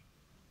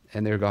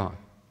 and they're gone.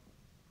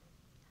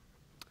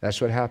 That's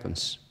what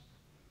happens.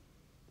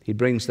 He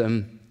brings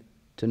them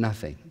to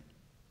nothing.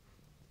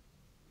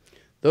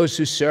 Those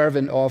who serve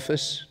in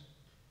office,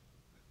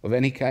 of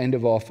any kind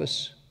of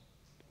office,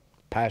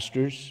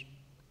 pastors,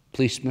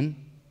 policemen,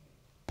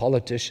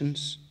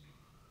 politicians,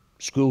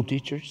 school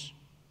teachers,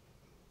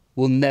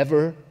 will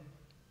never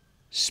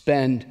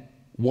spend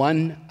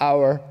 1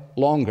 hour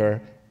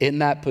longer in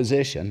that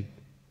position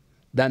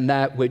than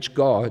that which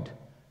God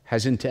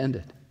has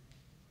intended.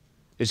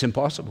 It's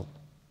impossible.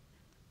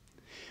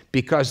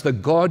 Because the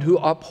God who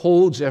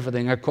upholds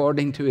everything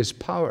according to his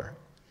power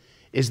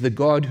is the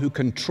God who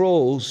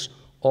controls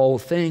all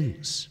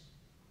things.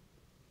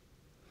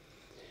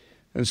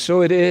 And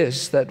so it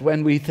is that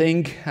when we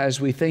think,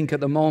 as we think at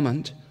the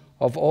moment,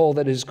 of all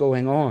that is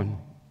going on,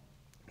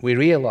 we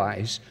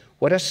realize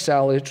what a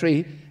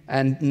salutary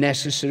and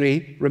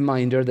necessary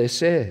reminder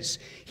this is.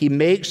 He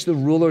makes the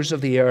rulers of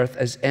the earth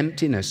as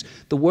emptiness.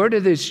 The word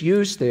that is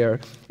used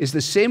there is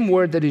the same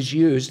word that is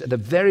used at the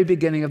very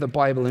beginning of the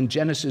Bible in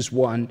Genesis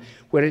 1,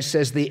 where it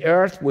says the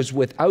earth was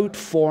without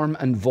form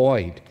and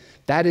void.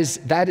 That is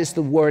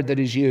the word that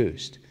is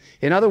used.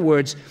 In other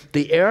words,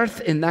 the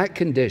earth in that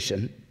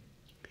condition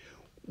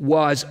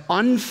was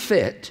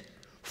unfit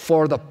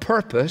for the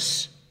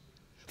purpose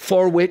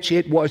for which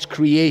it was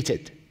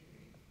created.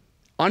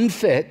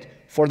 Unfit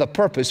for the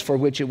purpose for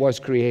which it was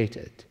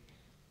created.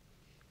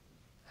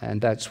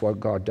 And that's what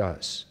God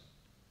does.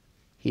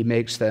 He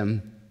makes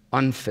them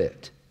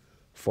unfit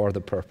for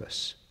the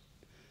purpose.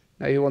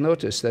 Now you will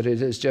notice that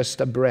it is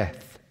just a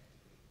breath.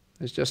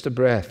 It's just a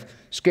breath.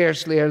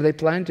 Scarcely are they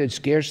planted,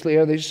 scarcely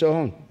are they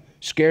sown,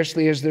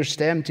 scarcely is their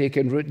stem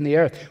taken root in the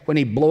earth. When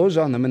he blows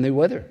on them and they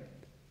wither,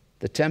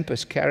 the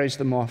tempest carries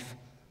them off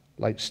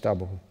like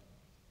stubble.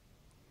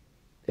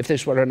 If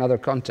this were another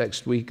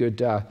context, we could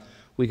have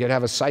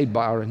a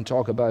sidebar and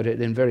talk about it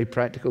in very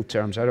practical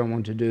terms. I don't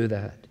want to do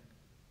that.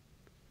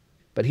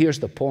 But here's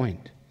the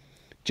point.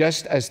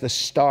 Just as the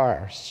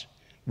stars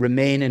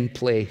remain in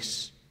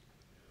place,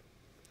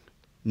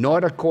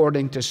 not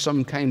according to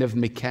some kind of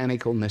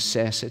mechanical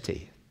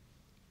necessity,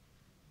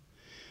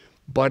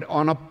 but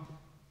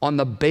on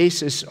the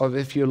basis of,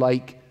 if you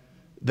like,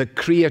 the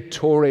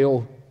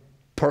creatorial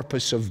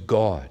purpose of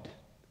God.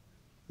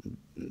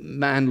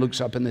 Man looks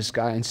up in the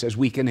sky and says,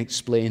 we can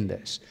explain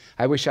this.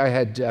 I wish I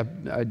had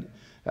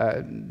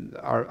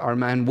our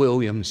man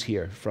Williams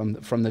here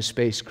from the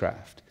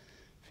spacecraft.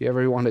 If you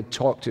ever want to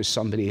talk to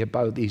somebody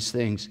about these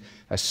things,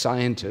 a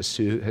scientist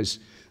who has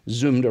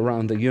zoomed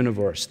around the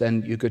universe,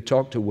 then you could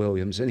talk to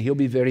Williams and he'll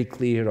be very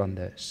clear on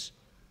this.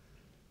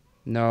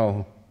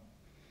 No,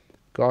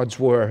 God's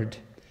word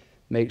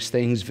makes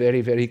things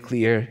very, very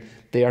clear.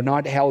 They are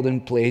not held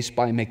in place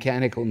by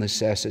mechanical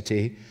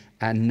necessity,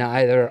 and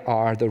neither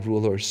are the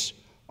rulers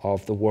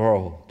of the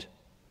world.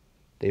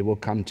 They will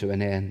come to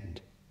an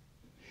end.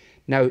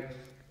 Now,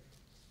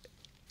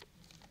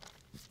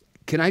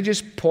 can I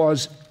just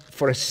pause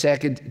for a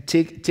second,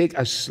 take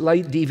a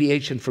slight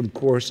deviation from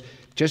course,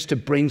 just to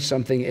bring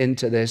something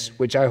into this,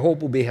 which I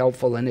hope will be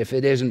helpful, and if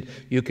it isn't,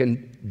 you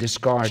can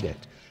discard it.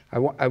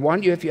 I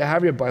want you, if you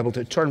have your Bible,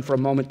 to turn for a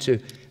moment to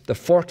the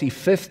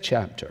 45th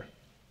chapter.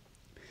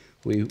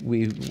 We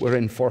were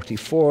in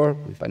 44,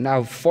 but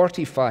now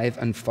 45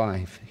 and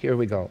 5. Here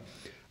we go.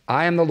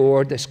 I am the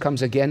Lord. This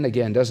comes again and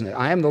again, doesn't it?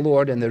 I am the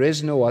Lord, and there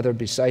is no other.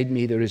 Beside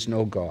me there is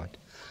no God.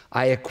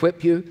 I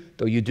equip you,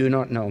 though you do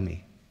not know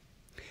me,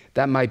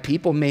 that my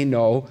people may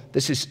know.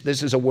 This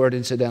is a word,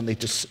 incidentally,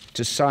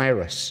 to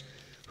Cyrus,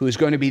 who is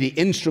going to be the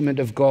instrument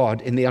of God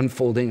in the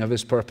unfolding of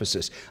his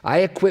purposes. I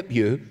equip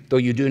you, though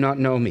you do not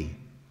know me.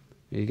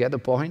 You get the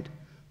point?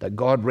 That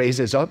God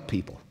raises up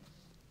people,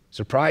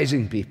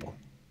 surprising people,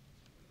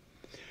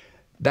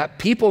 that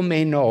people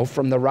may know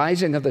from the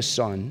rising of the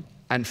sun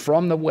and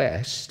from the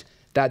west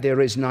that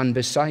there is none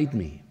beside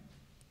me.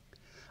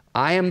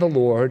 I am the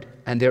Lord,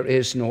 and there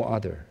is no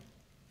other.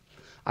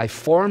 I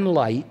form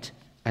light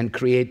and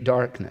create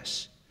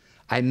darkness.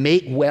 I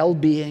make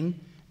well-being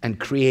and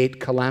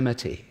create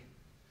calamity.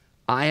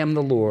 I am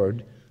the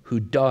Lord who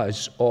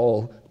does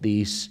all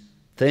these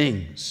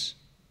things.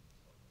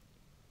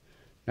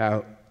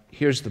 Now,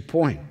 here's the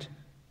point.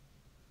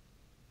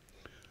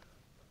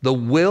 The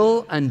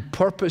will and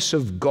purpose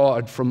of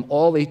God from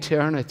all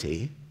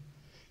eternity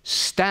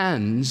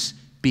stands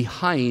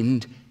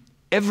behind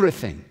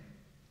everything.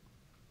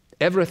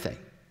 Everything.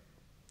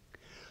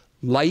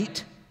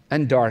 Light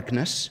and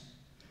darkness,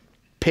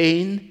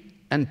 pain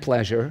and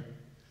pleasure,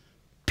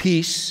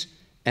 peace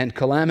and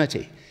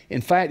calamity.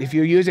 In fact, if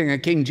you're using a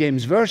King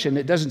James Version,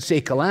 it doesn't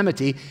say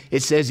calamity,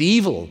 it says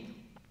evil.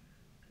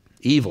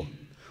 Evil,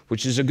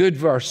 which is a good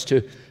verse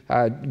to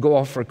go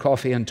off for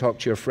coffee and talk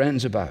to your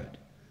friends about.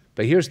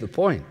 But here's the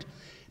point.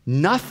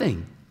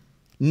 Nothing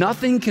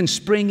can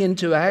spring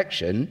into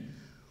action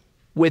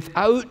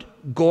without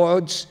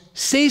God's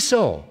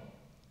say-so.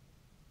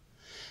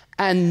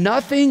 And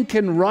nothing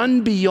can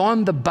run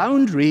beyond the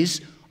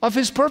boundaries of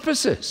His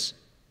purposes.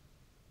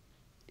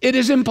 It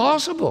is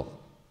impossible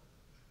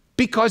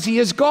because He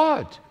is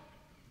God.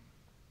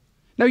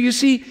 Now you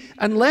see,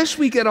 unless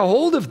we get a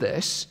hold of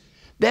this,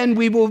 then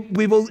we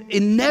will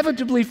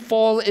inevitably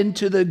fall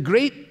into the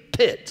great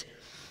pit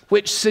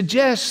which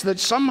suggests that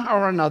somehow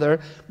or another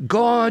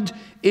God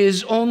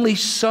is only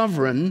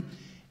sovereign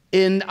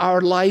in our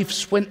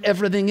lives when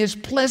everything is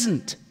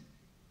pleasant.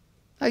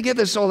 I get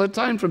this all the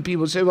time from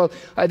people who say, well,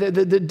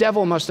 the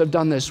devil must have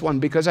done this one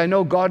because I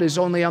know God is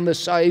only on the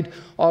side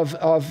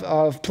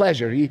of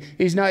pleasure. He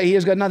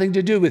has got nothing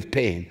to do with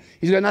pain.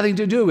 He's got nothing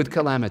to do with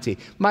calamity.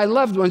 My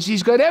loved ones,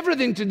 He's got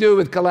everything to do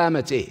with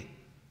calamity.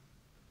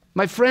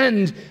 My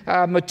friend,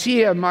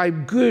 Mattia, my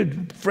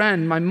good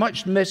friend, my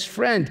much missed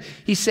friend,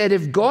 he said,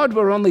 if God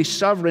were only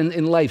sovereign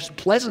in life's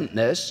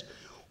pleasantness,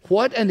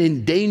 what an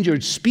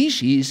endangered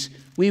species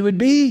we would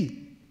be.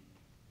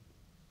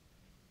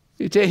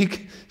 You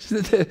take,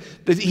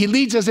 He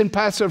leads us in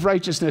paths of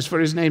righteousness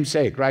for His name's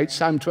sake, right?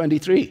 Psalm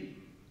 23.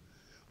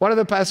 What are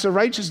the paths of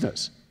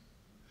righteousness?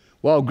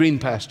 Well, green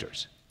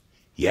pastures.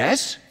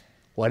 Yes.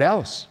 What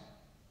else?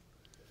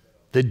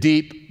 The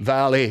deep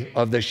valley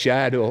of the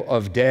shadow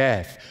of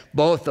death.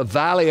 Both the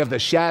valley of the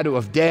shadow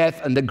of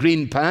death and the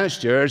green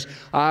pastures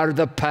are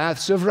the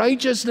paths of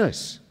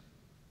righteousness.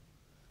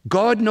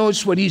 God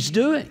knows what He's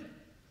doing.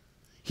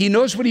 He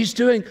knows what He's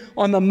doing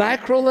on the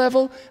macro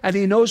level, and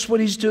He knows what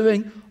He's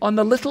doing on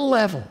the little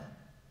level.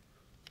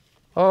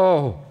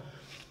 Oh,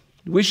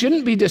 we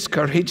shouldn't be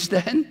discouraged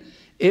then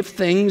if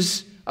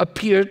things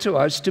appear to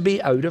us to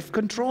be out of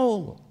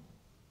control.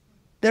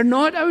 They're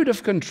not out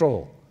of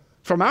control.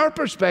 From our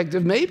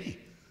perspective, maybe,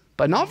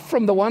 but not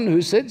from the one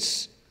who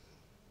sits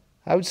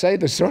outside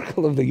the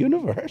circle of the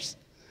universe,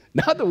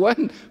 not the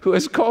one who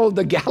has called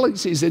the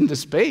galaxies into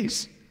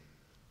space.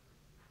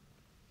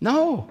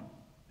 No,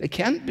 they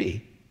can't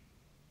be.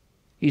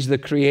 He's the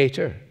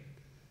creator.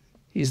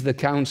 He's the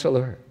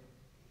counselor.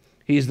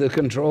 He's the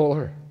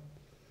controller.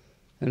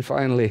 And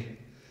finally,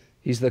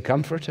 He's the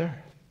comforter.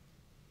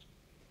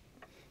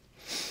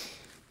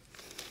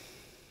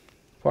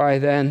 Why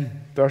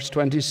then, verse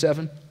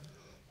 27,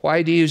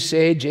 why do you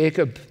say,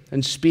 Jacob,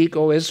 and speak,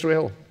 O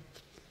Israel?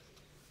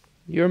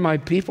 You're my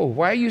people.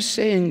 Why are you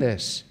saying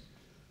this?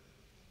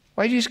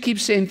 Why do you keep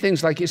saying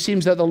things like it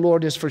seems that the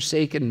Lord has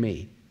forsaken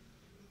me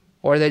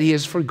or that He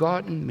has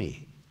forgotten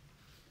me?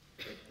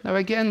 Now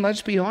again,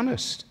 let's be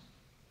honest.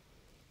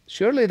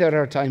 Surely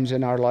there are times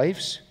in our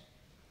lives,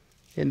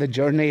 in the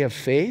journey of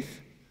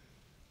faith,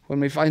 when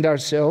we find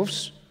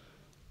ourselves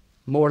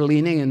more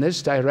leaning in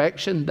this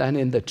direction than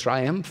in the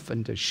triumph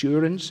and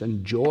assurance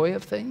and joy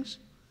of things.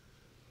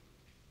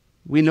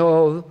 We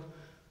know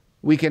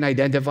we can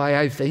identify,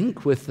 I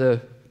think, with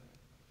the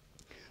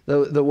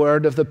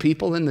word of the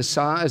people in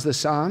as the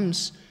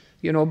Psalms.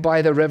 You know,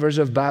 by the rivers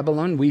of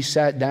Babylon, we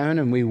sat down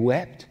and we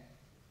wept.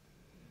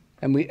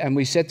 And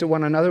we said to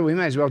one another, we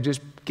might as well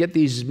just get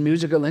these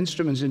musical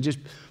instruments and just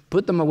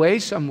put them away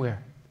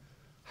somewhere.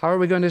 How are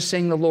we going to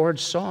sing the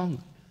Lord's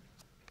song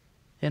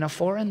in a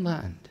foreign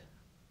land?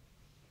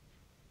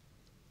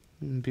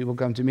 And people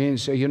come to me and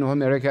say, you know,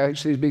 America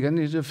actually is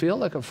beginning to feel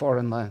like a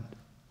foreign land.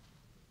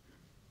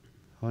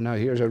 Oh, now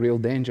here's a real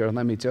danger, and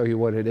let me tell you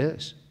what it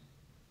is.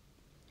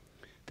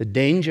 The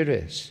danger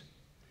is,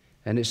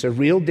 and it's a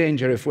real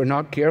danger if we're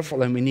not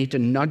careful, and we need to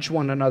nudge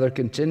one another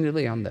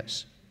continually on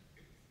this.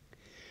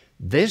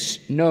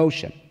 This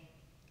notion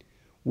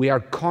we are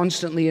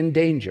constantly in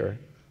danger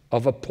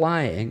of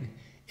applying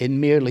in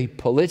merely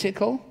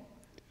political,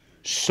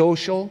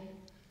 social,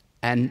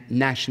 and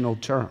national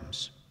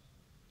terms.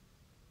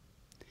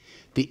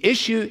 The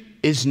issue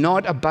is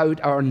not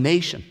about our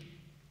nation.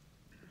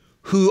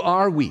 Who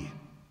are we?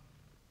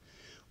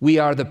 We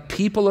are the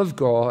people of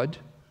God,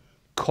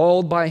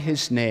 called by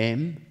His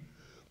name,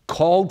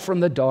 called from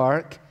the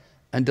dark,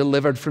 and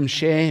delivered from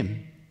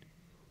shame.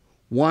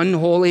 One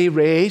holy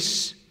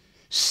race,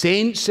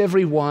 saints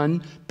every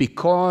one,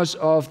 because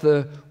of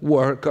the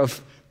work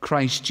of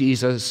Christ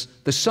Jesus,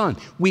 the Son.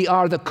 We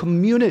are the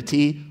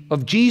community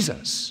of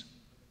Jesus.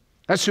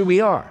 That's who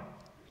we are.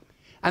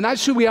 And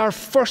that's who we are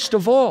first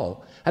of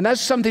all, And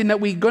that's something that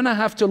we're going to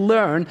have to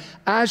learn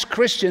as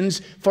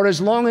Christians for as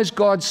long as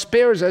God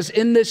spares us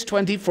in this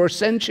 21st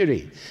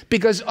century.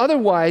 Because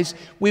otherwise,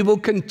 we will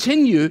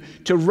continue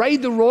to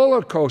ride the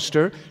roller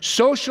coaster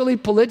socially,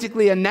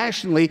 politically, and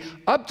nationally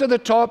up to the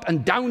top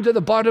and down to the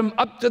bottom,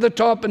 up to the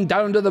top and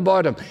down to the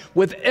bottom,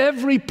 with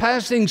every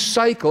passing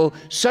cycle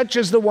such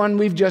as the one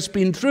we've just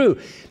been through.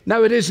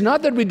 Now, it is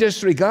not that we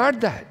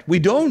disregard that. We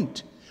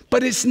don't.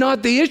 But it's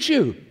not the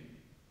issue.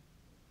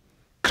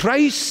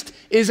 Christ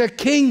is a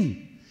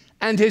king.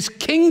 And his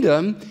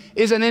kingdom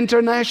is an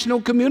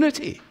international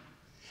community.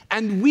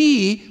 And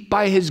we,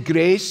 by his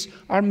grace,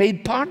 are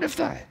made part of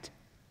that.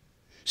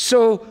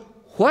 So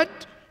what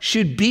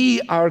should be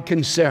our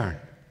concern?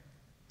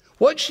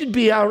 What should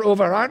be our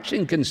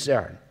overarching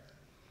concern?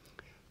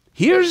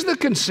 Here's the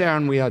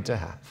concern we ought to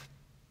have.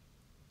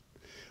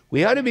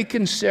 We ought to be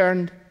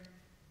concerned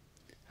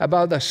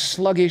about the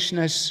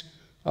sluggishness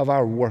of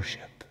our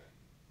worship.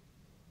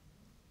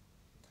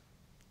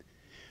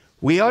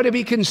 We ought to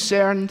be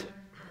concerned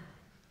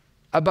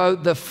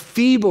about the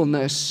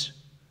feebleness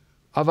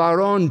of our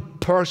own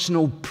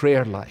personal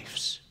prayer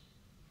lives.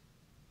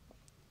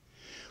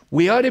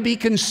 We ought to be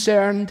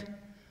concerned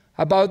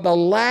about the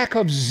lack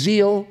of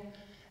zeal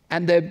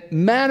and the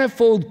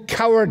manifold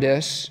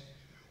cowardice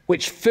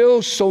which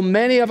fills so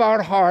many of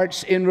our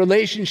hearts in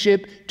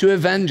relationship to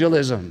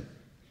evangelism.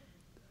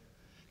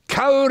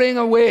 Cowering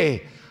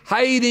away,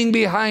 hiding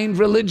behind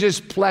religious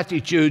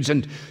platitudes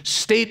and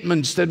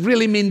statements that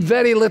really mean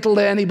very little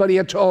to anybody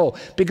at all,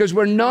 because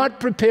we're not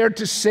prepared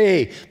to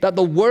say that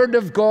the Word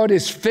of God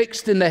is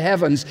fixed in the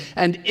heavens,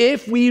 and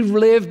if we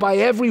live by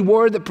every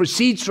word that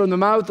proceeds from the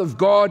mouth of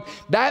God,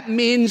 that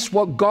means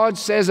what God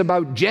says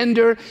about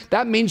gender,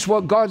 that means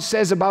what God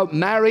says about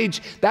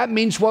marriage, that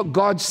means what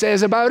God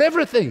says about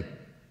everything.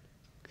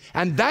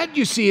 And that,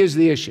 you see, is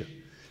the issue.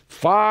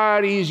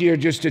 Far easier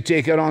just to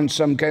take it on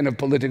some kind of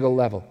political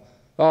level.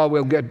 Oh,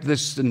 we'll get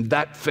this and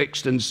that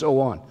fixed and so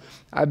on.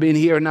 I've been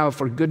here now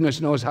for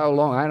goodness knows how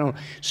long.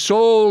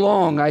 So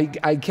long,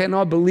 I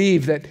cannot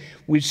believe that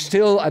we're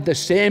still at the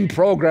same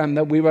program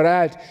that we were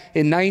at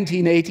in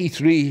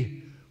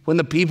 1983 when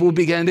the people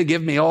began to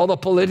give me all the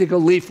political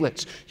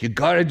leaflets. You've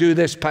got to do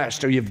this,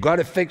 Pastor. You've got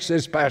to fix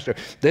this, Pastor.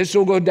 This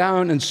will go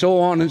down and so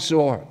on and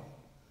so on.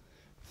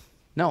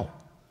 No,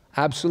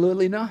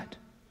 absolutely not.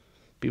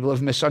 People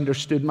have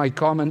misunderstood my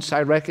comments.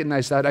 I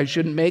recognize that. I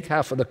shouldn't make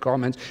half of the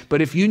comments.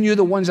 But if you knew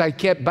the ones I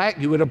kept back,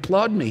 you would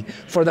applaud me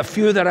for the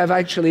few that I've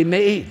actually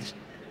made.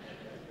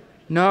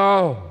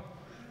 No.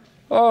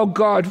 Oh,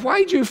 God,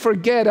 why'd you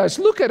forget us?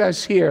 Look at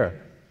us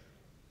here.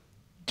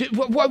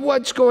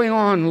 What's going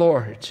on,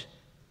 Lord?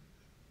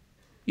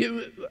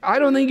 I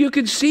don't think you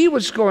can see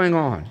what's going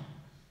on.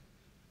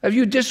 Have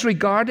you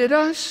disregarded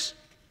us?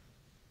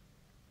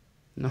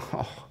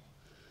 No.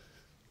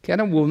 Can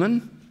a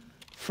woman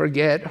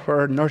forget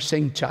her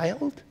nursing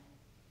child?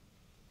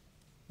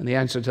 And the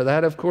answer to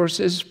that, of course,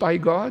 is by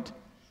God.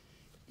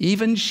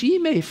 Even she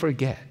may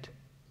forget.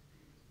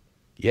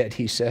 Yet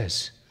he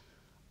says,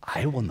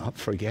 I will not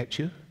forget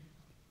you.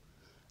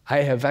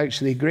 I have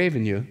actually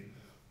graven you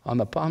on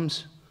the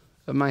palms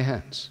of my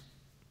hands.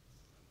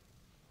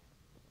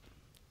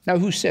 Now,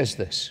 who says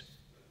this?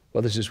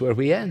 Well, this is where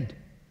we end.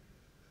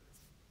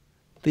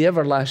 The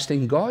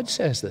everlasting God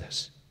says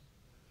this.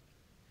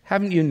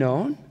 Haven't you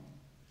known?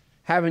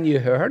 Haven't you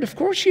heard? Of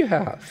course you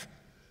have.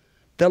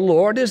 The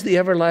Lord is the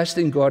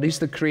everlasting God. He's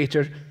the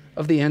creator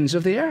of the ends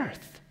of the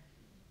earth.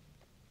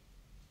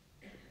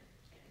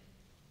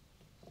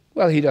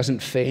 Well, he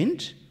doesn't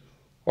faint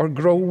or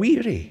grow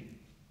weary.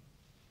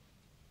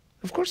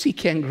 Of course he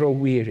can't grow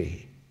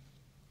weary.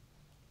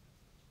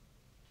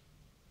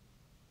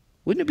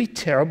 Wouldn't it be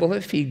terrible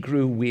if he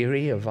grew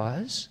weary of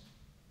us?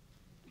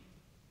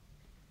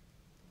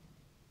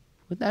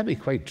 Wouldn't that be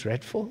quite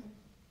dreadful?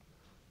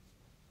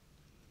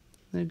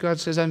 And God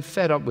says, I'm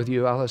fed up with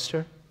you,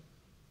 Alistair.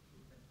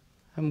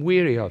 I'm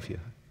weary of you.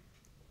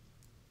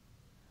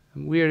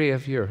 I'm weary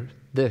of your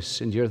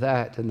this and your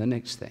that and the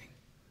next thing.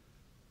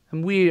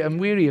 I'm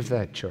weary of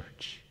that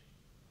church.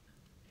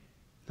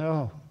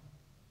 No.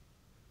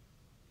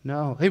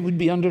 It would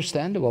be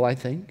understandable, I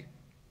think.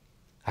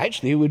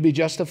 Actually, it would be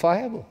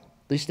justifiable,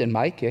 at least in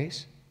my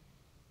case.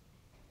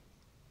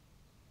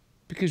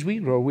 Because we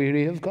grow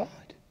weary of God.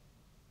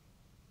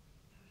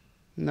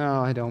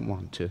 No, I don't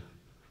want to.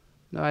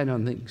 No, I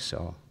don't think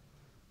so.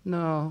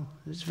 No,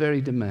 it's very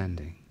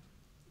demanding.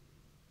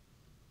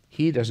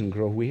 He doesn't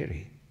grow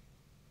weary.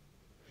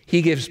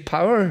 He gives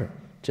power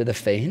to the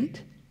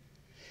faint.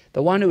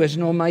 The one who has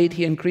no might,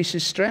 he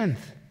increases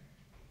strength.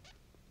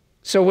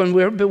 So when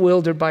we're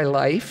bewildered by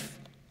life,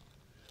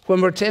 when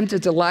we're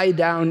tempted to lie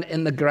down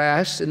in the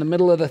grass in the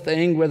middle of the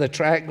thing where the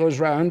track goes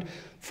round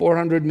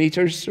 400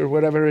 meters or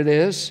whatever it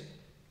is,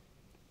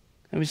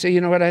 and we say,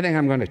 you know what, I think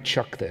I'm going to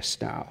chuck this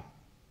now.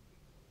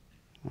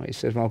 Well, he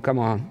says, well, come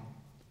on.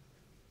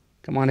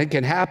 Come on, it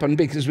can happen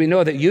because we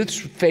know that youths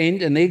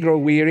faint and they grow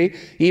weary.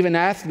 Even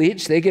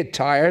athletes, they get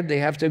tired. They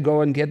have to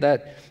go and get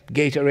that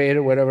Gatorade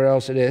or whatever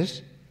else it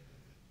is.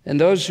 And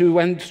those who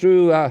went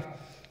through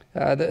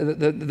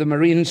the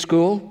Marine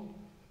school,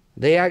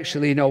 They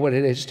actually know what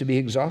it is to be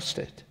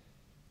exhausted.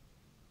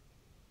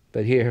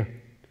 But here,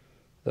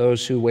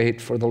 those who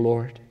wait for the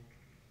Lord,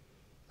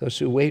 those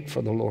who wait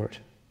for the Lord,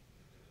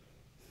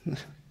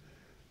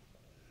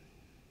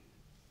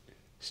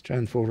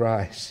 strength will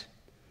rise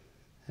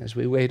as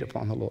we wait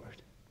upon the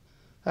Lord.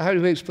 How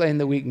do we explain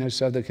the weakness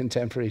of the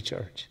contemporary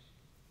church?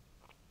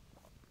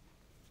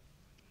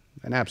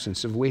 An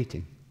absence of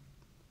waiting.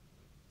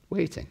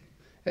 Waiting.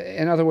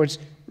 In other words,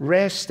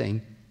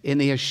 resting in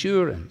the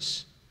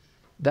assurance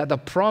that the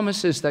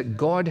promises that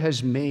God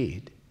has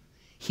made,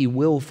 He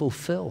will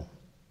fulfill.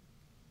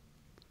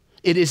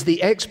 It is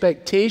the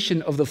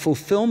expectation of the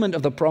fulfillment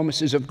of the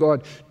promises of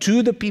God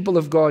to the people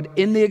of God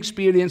in the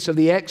experience of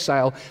the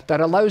exile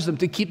that allows them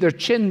to keep their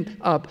chin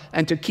up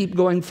and to keep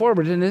going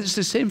forward. And it's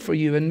the same for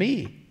you and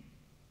me.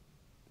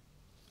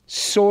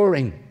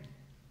 Soaring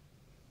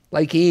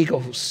like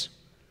eagles,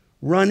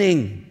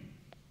 running,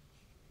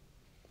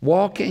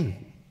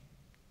 walking.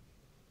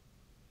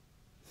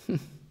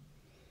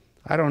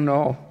 I don't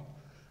know.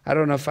 I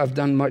don't know if I've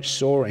done much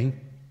soaring.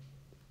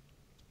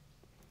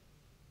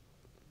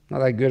 Not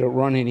that good at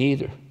running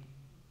either.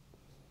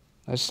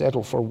 I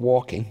settle for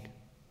walking.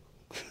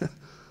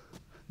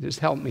 Just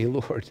help me,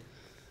 Lord.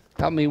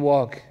 Help me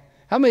walk.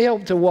 Help me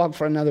help to walk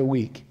for another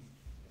week.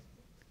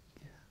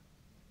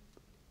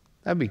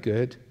 That'd be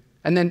good.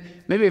 And then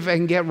maybe if I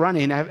can get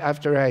running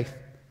after I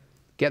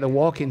get the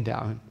walking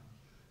down,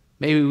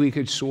 maybe we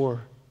could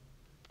soar.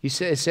 It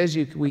says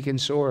we can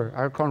soar.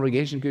 Our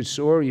congregation could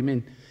soar. You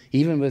mean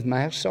even with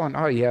masks on?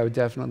 Oh, yeah, I would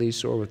definitely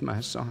soar with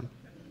masks on.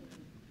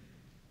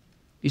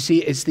 You see,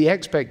 it's the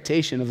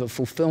expectation of the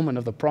fulfillment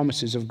of the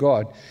promises of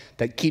God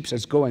that keeps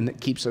us going,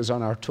 that keeps us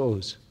on our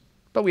toes.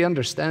 But we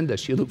understand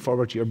this. You look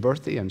forward to your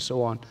birthday and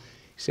so on. You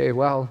say,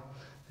 well,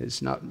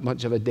 it's not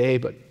much of a day,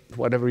 but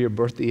whatever your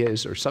birthday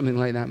is or something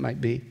like that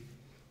might be.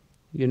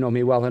 You know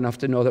me well enough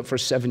to know that for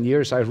 7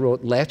 years I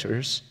wrote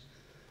letters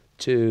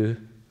to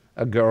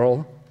a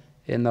girl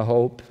in the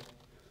hope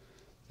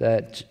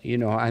that,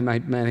 I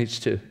might manage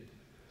to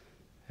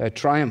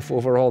triumph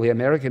over all the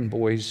American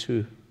boys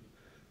who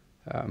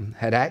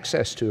had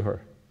access to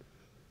her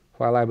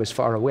while I was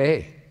far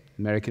away.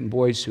 American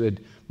boys who had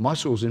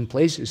muscles in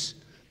places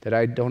that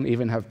I don't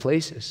even have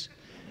places.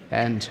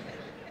 And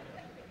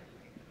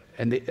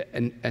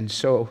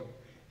so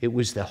it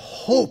was the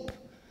hope,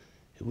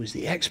 it was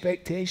the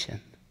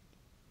expectation.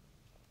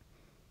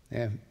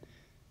 Yeah.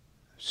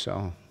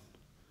 So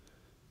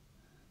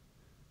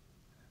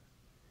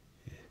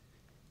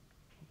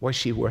was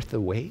she worth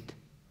the wait?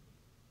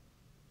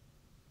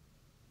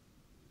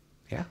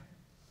 Yeah.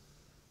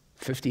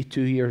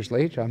 52 years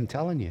later, I'm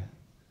telling you,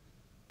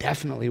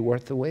 definitely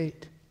worth the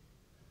wait.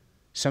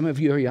 Some of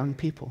you are young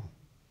people.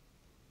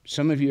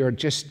 Some of you are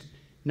just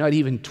not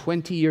even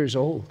 20 years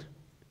old.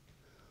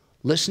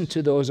 Listen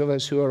to those of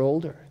us who are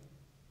older.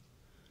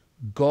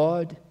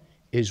 God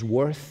is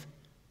worth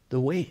the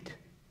wait.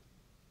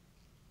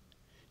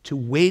 To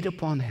wait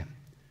upon Him,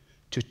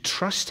 to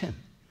trust Him,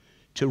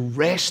 to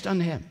rest on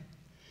Him,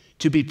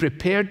 to be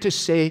prepared to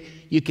say,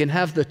 you can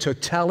have the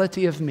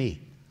totality of me.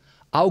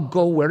 I'll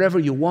go wherever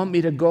you want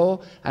me to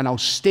go, and I'll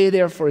stay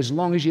there for as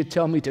long as you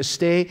tell me to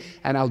stay,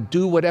 and I'll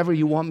do whatever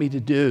you want me to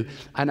do.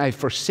 And I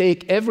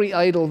forsake every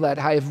idol that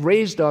I have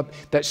raised up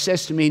that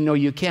says to me, no,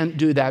 you can't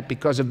do that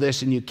because of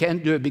this, and you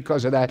can't do it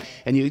because of that,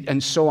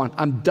 and so on.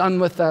 I'm done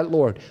with that,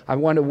 Lord. I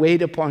want to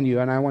wait upon you,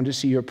 and I want to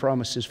see your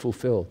promises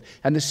fulfilled.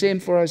 And the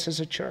same for us as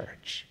a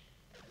church.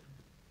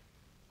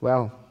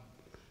 Well,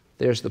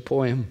 there's the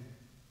poem.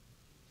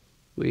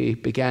 We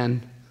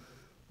began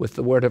with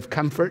the word of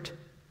comfort.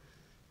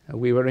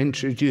 We were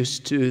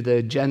introduced to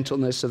the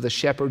gentleness of the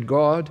shepherd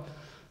God,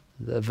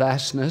 the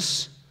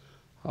vastness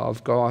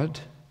of God,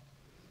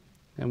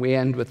 and we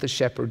end with the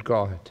shepherd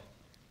God.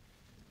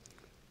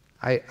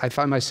 I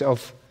find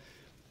myself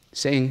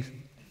singing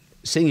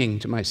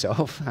to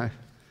myself,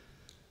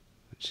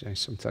 which I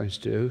sometimes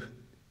do.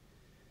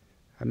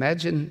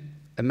 Imagine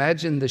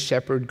the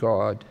shepherd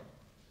God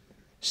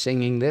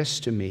singing this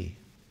to me.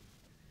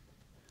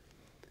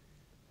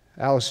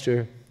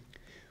 Alistair,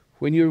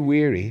 when you're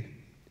weary,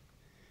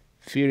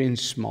 feeling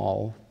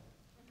small,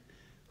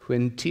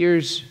 when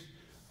tears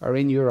are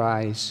in your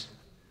eyes,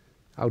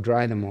 I'll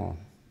dry them all.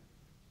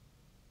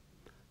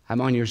 I'm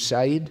on your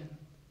side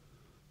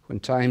when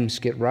times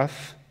get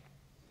rough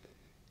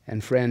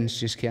and friends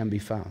just can't be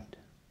found.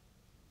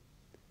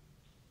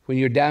 When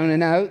you're down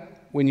and out,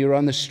 when you're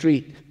on the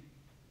street,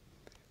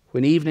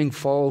 when evening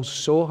falls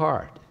so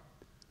hard,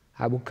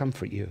 I will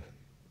comfort you.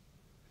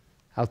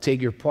 I'll take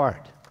your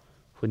part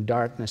when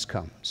darkness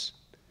comes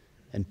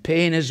and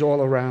pain is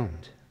all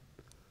around.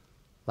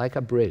 Like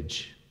a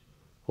bridge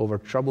over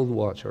troubled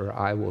water,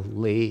 I will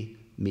lay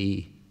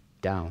me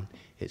down.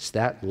 It's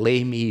that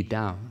lay me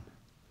down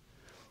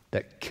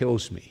that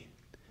kills me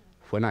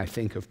when I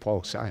think of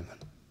Paul Simon.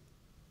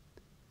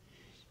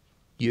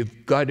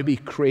 You've got to be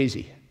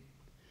crazy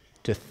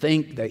to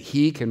think that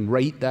he can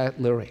write that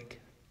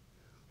lyric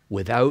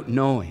without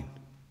knowing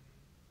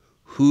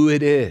who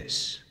it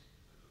is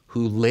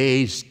who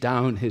lays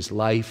down his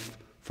life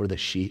for the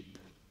sheep.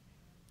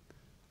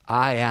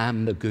 I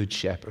am the good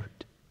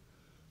shepherd.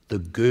 The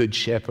good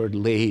shepherd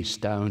lays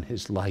down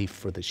his life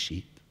for the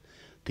sheep.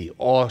 The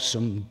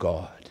awesome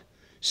God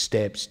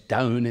steps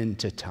down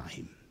into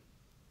time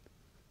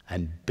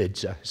and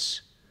bids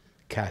us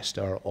cast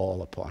our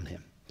all upon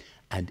him.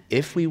 And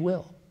if we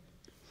will,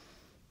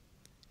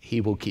 he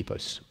will keep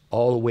us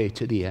all the way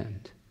to the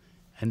end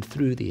and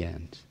through the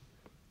end,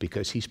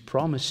 because he's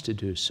promised to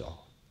do so.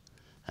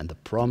 And the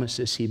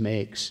promises he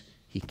makes,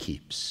 he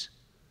keeps.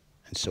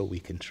 And so we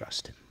can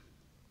trust him.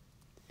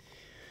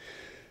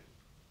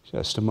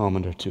 Just a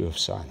moment or two of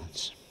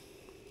silence.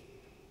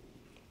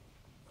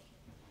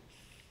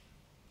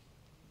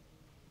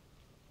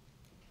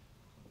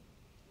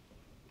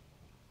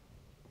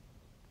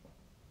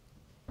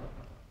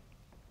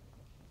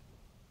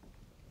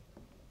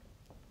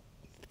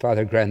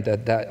 Father, grant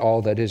that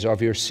all that is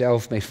of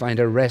yourself may find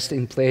a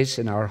resting place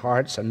in our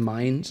hearts and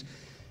minds.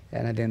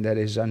 Anything that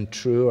is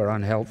untrue or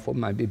unhelpful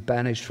might be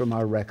banished from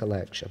our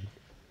recollection.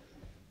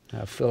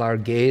 Fill our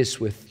gaze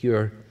with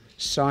your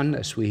Son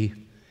as we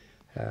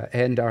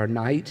end our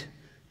night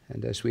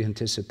and as we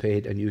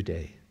anticipate a new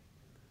day.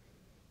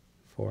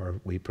 For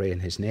we pray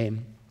in his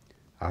name.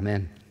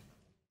 Amen.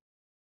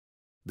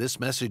 This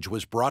message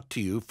was brought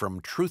to you from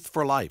Truth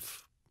for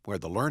Life, where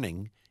the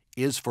learning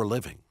is for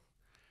living.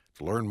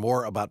 To learn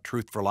more about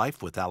Truth for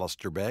Life with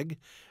Alistair Begg,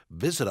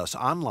 visit us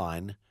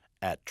online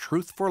at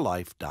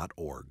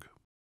truthforlife.org.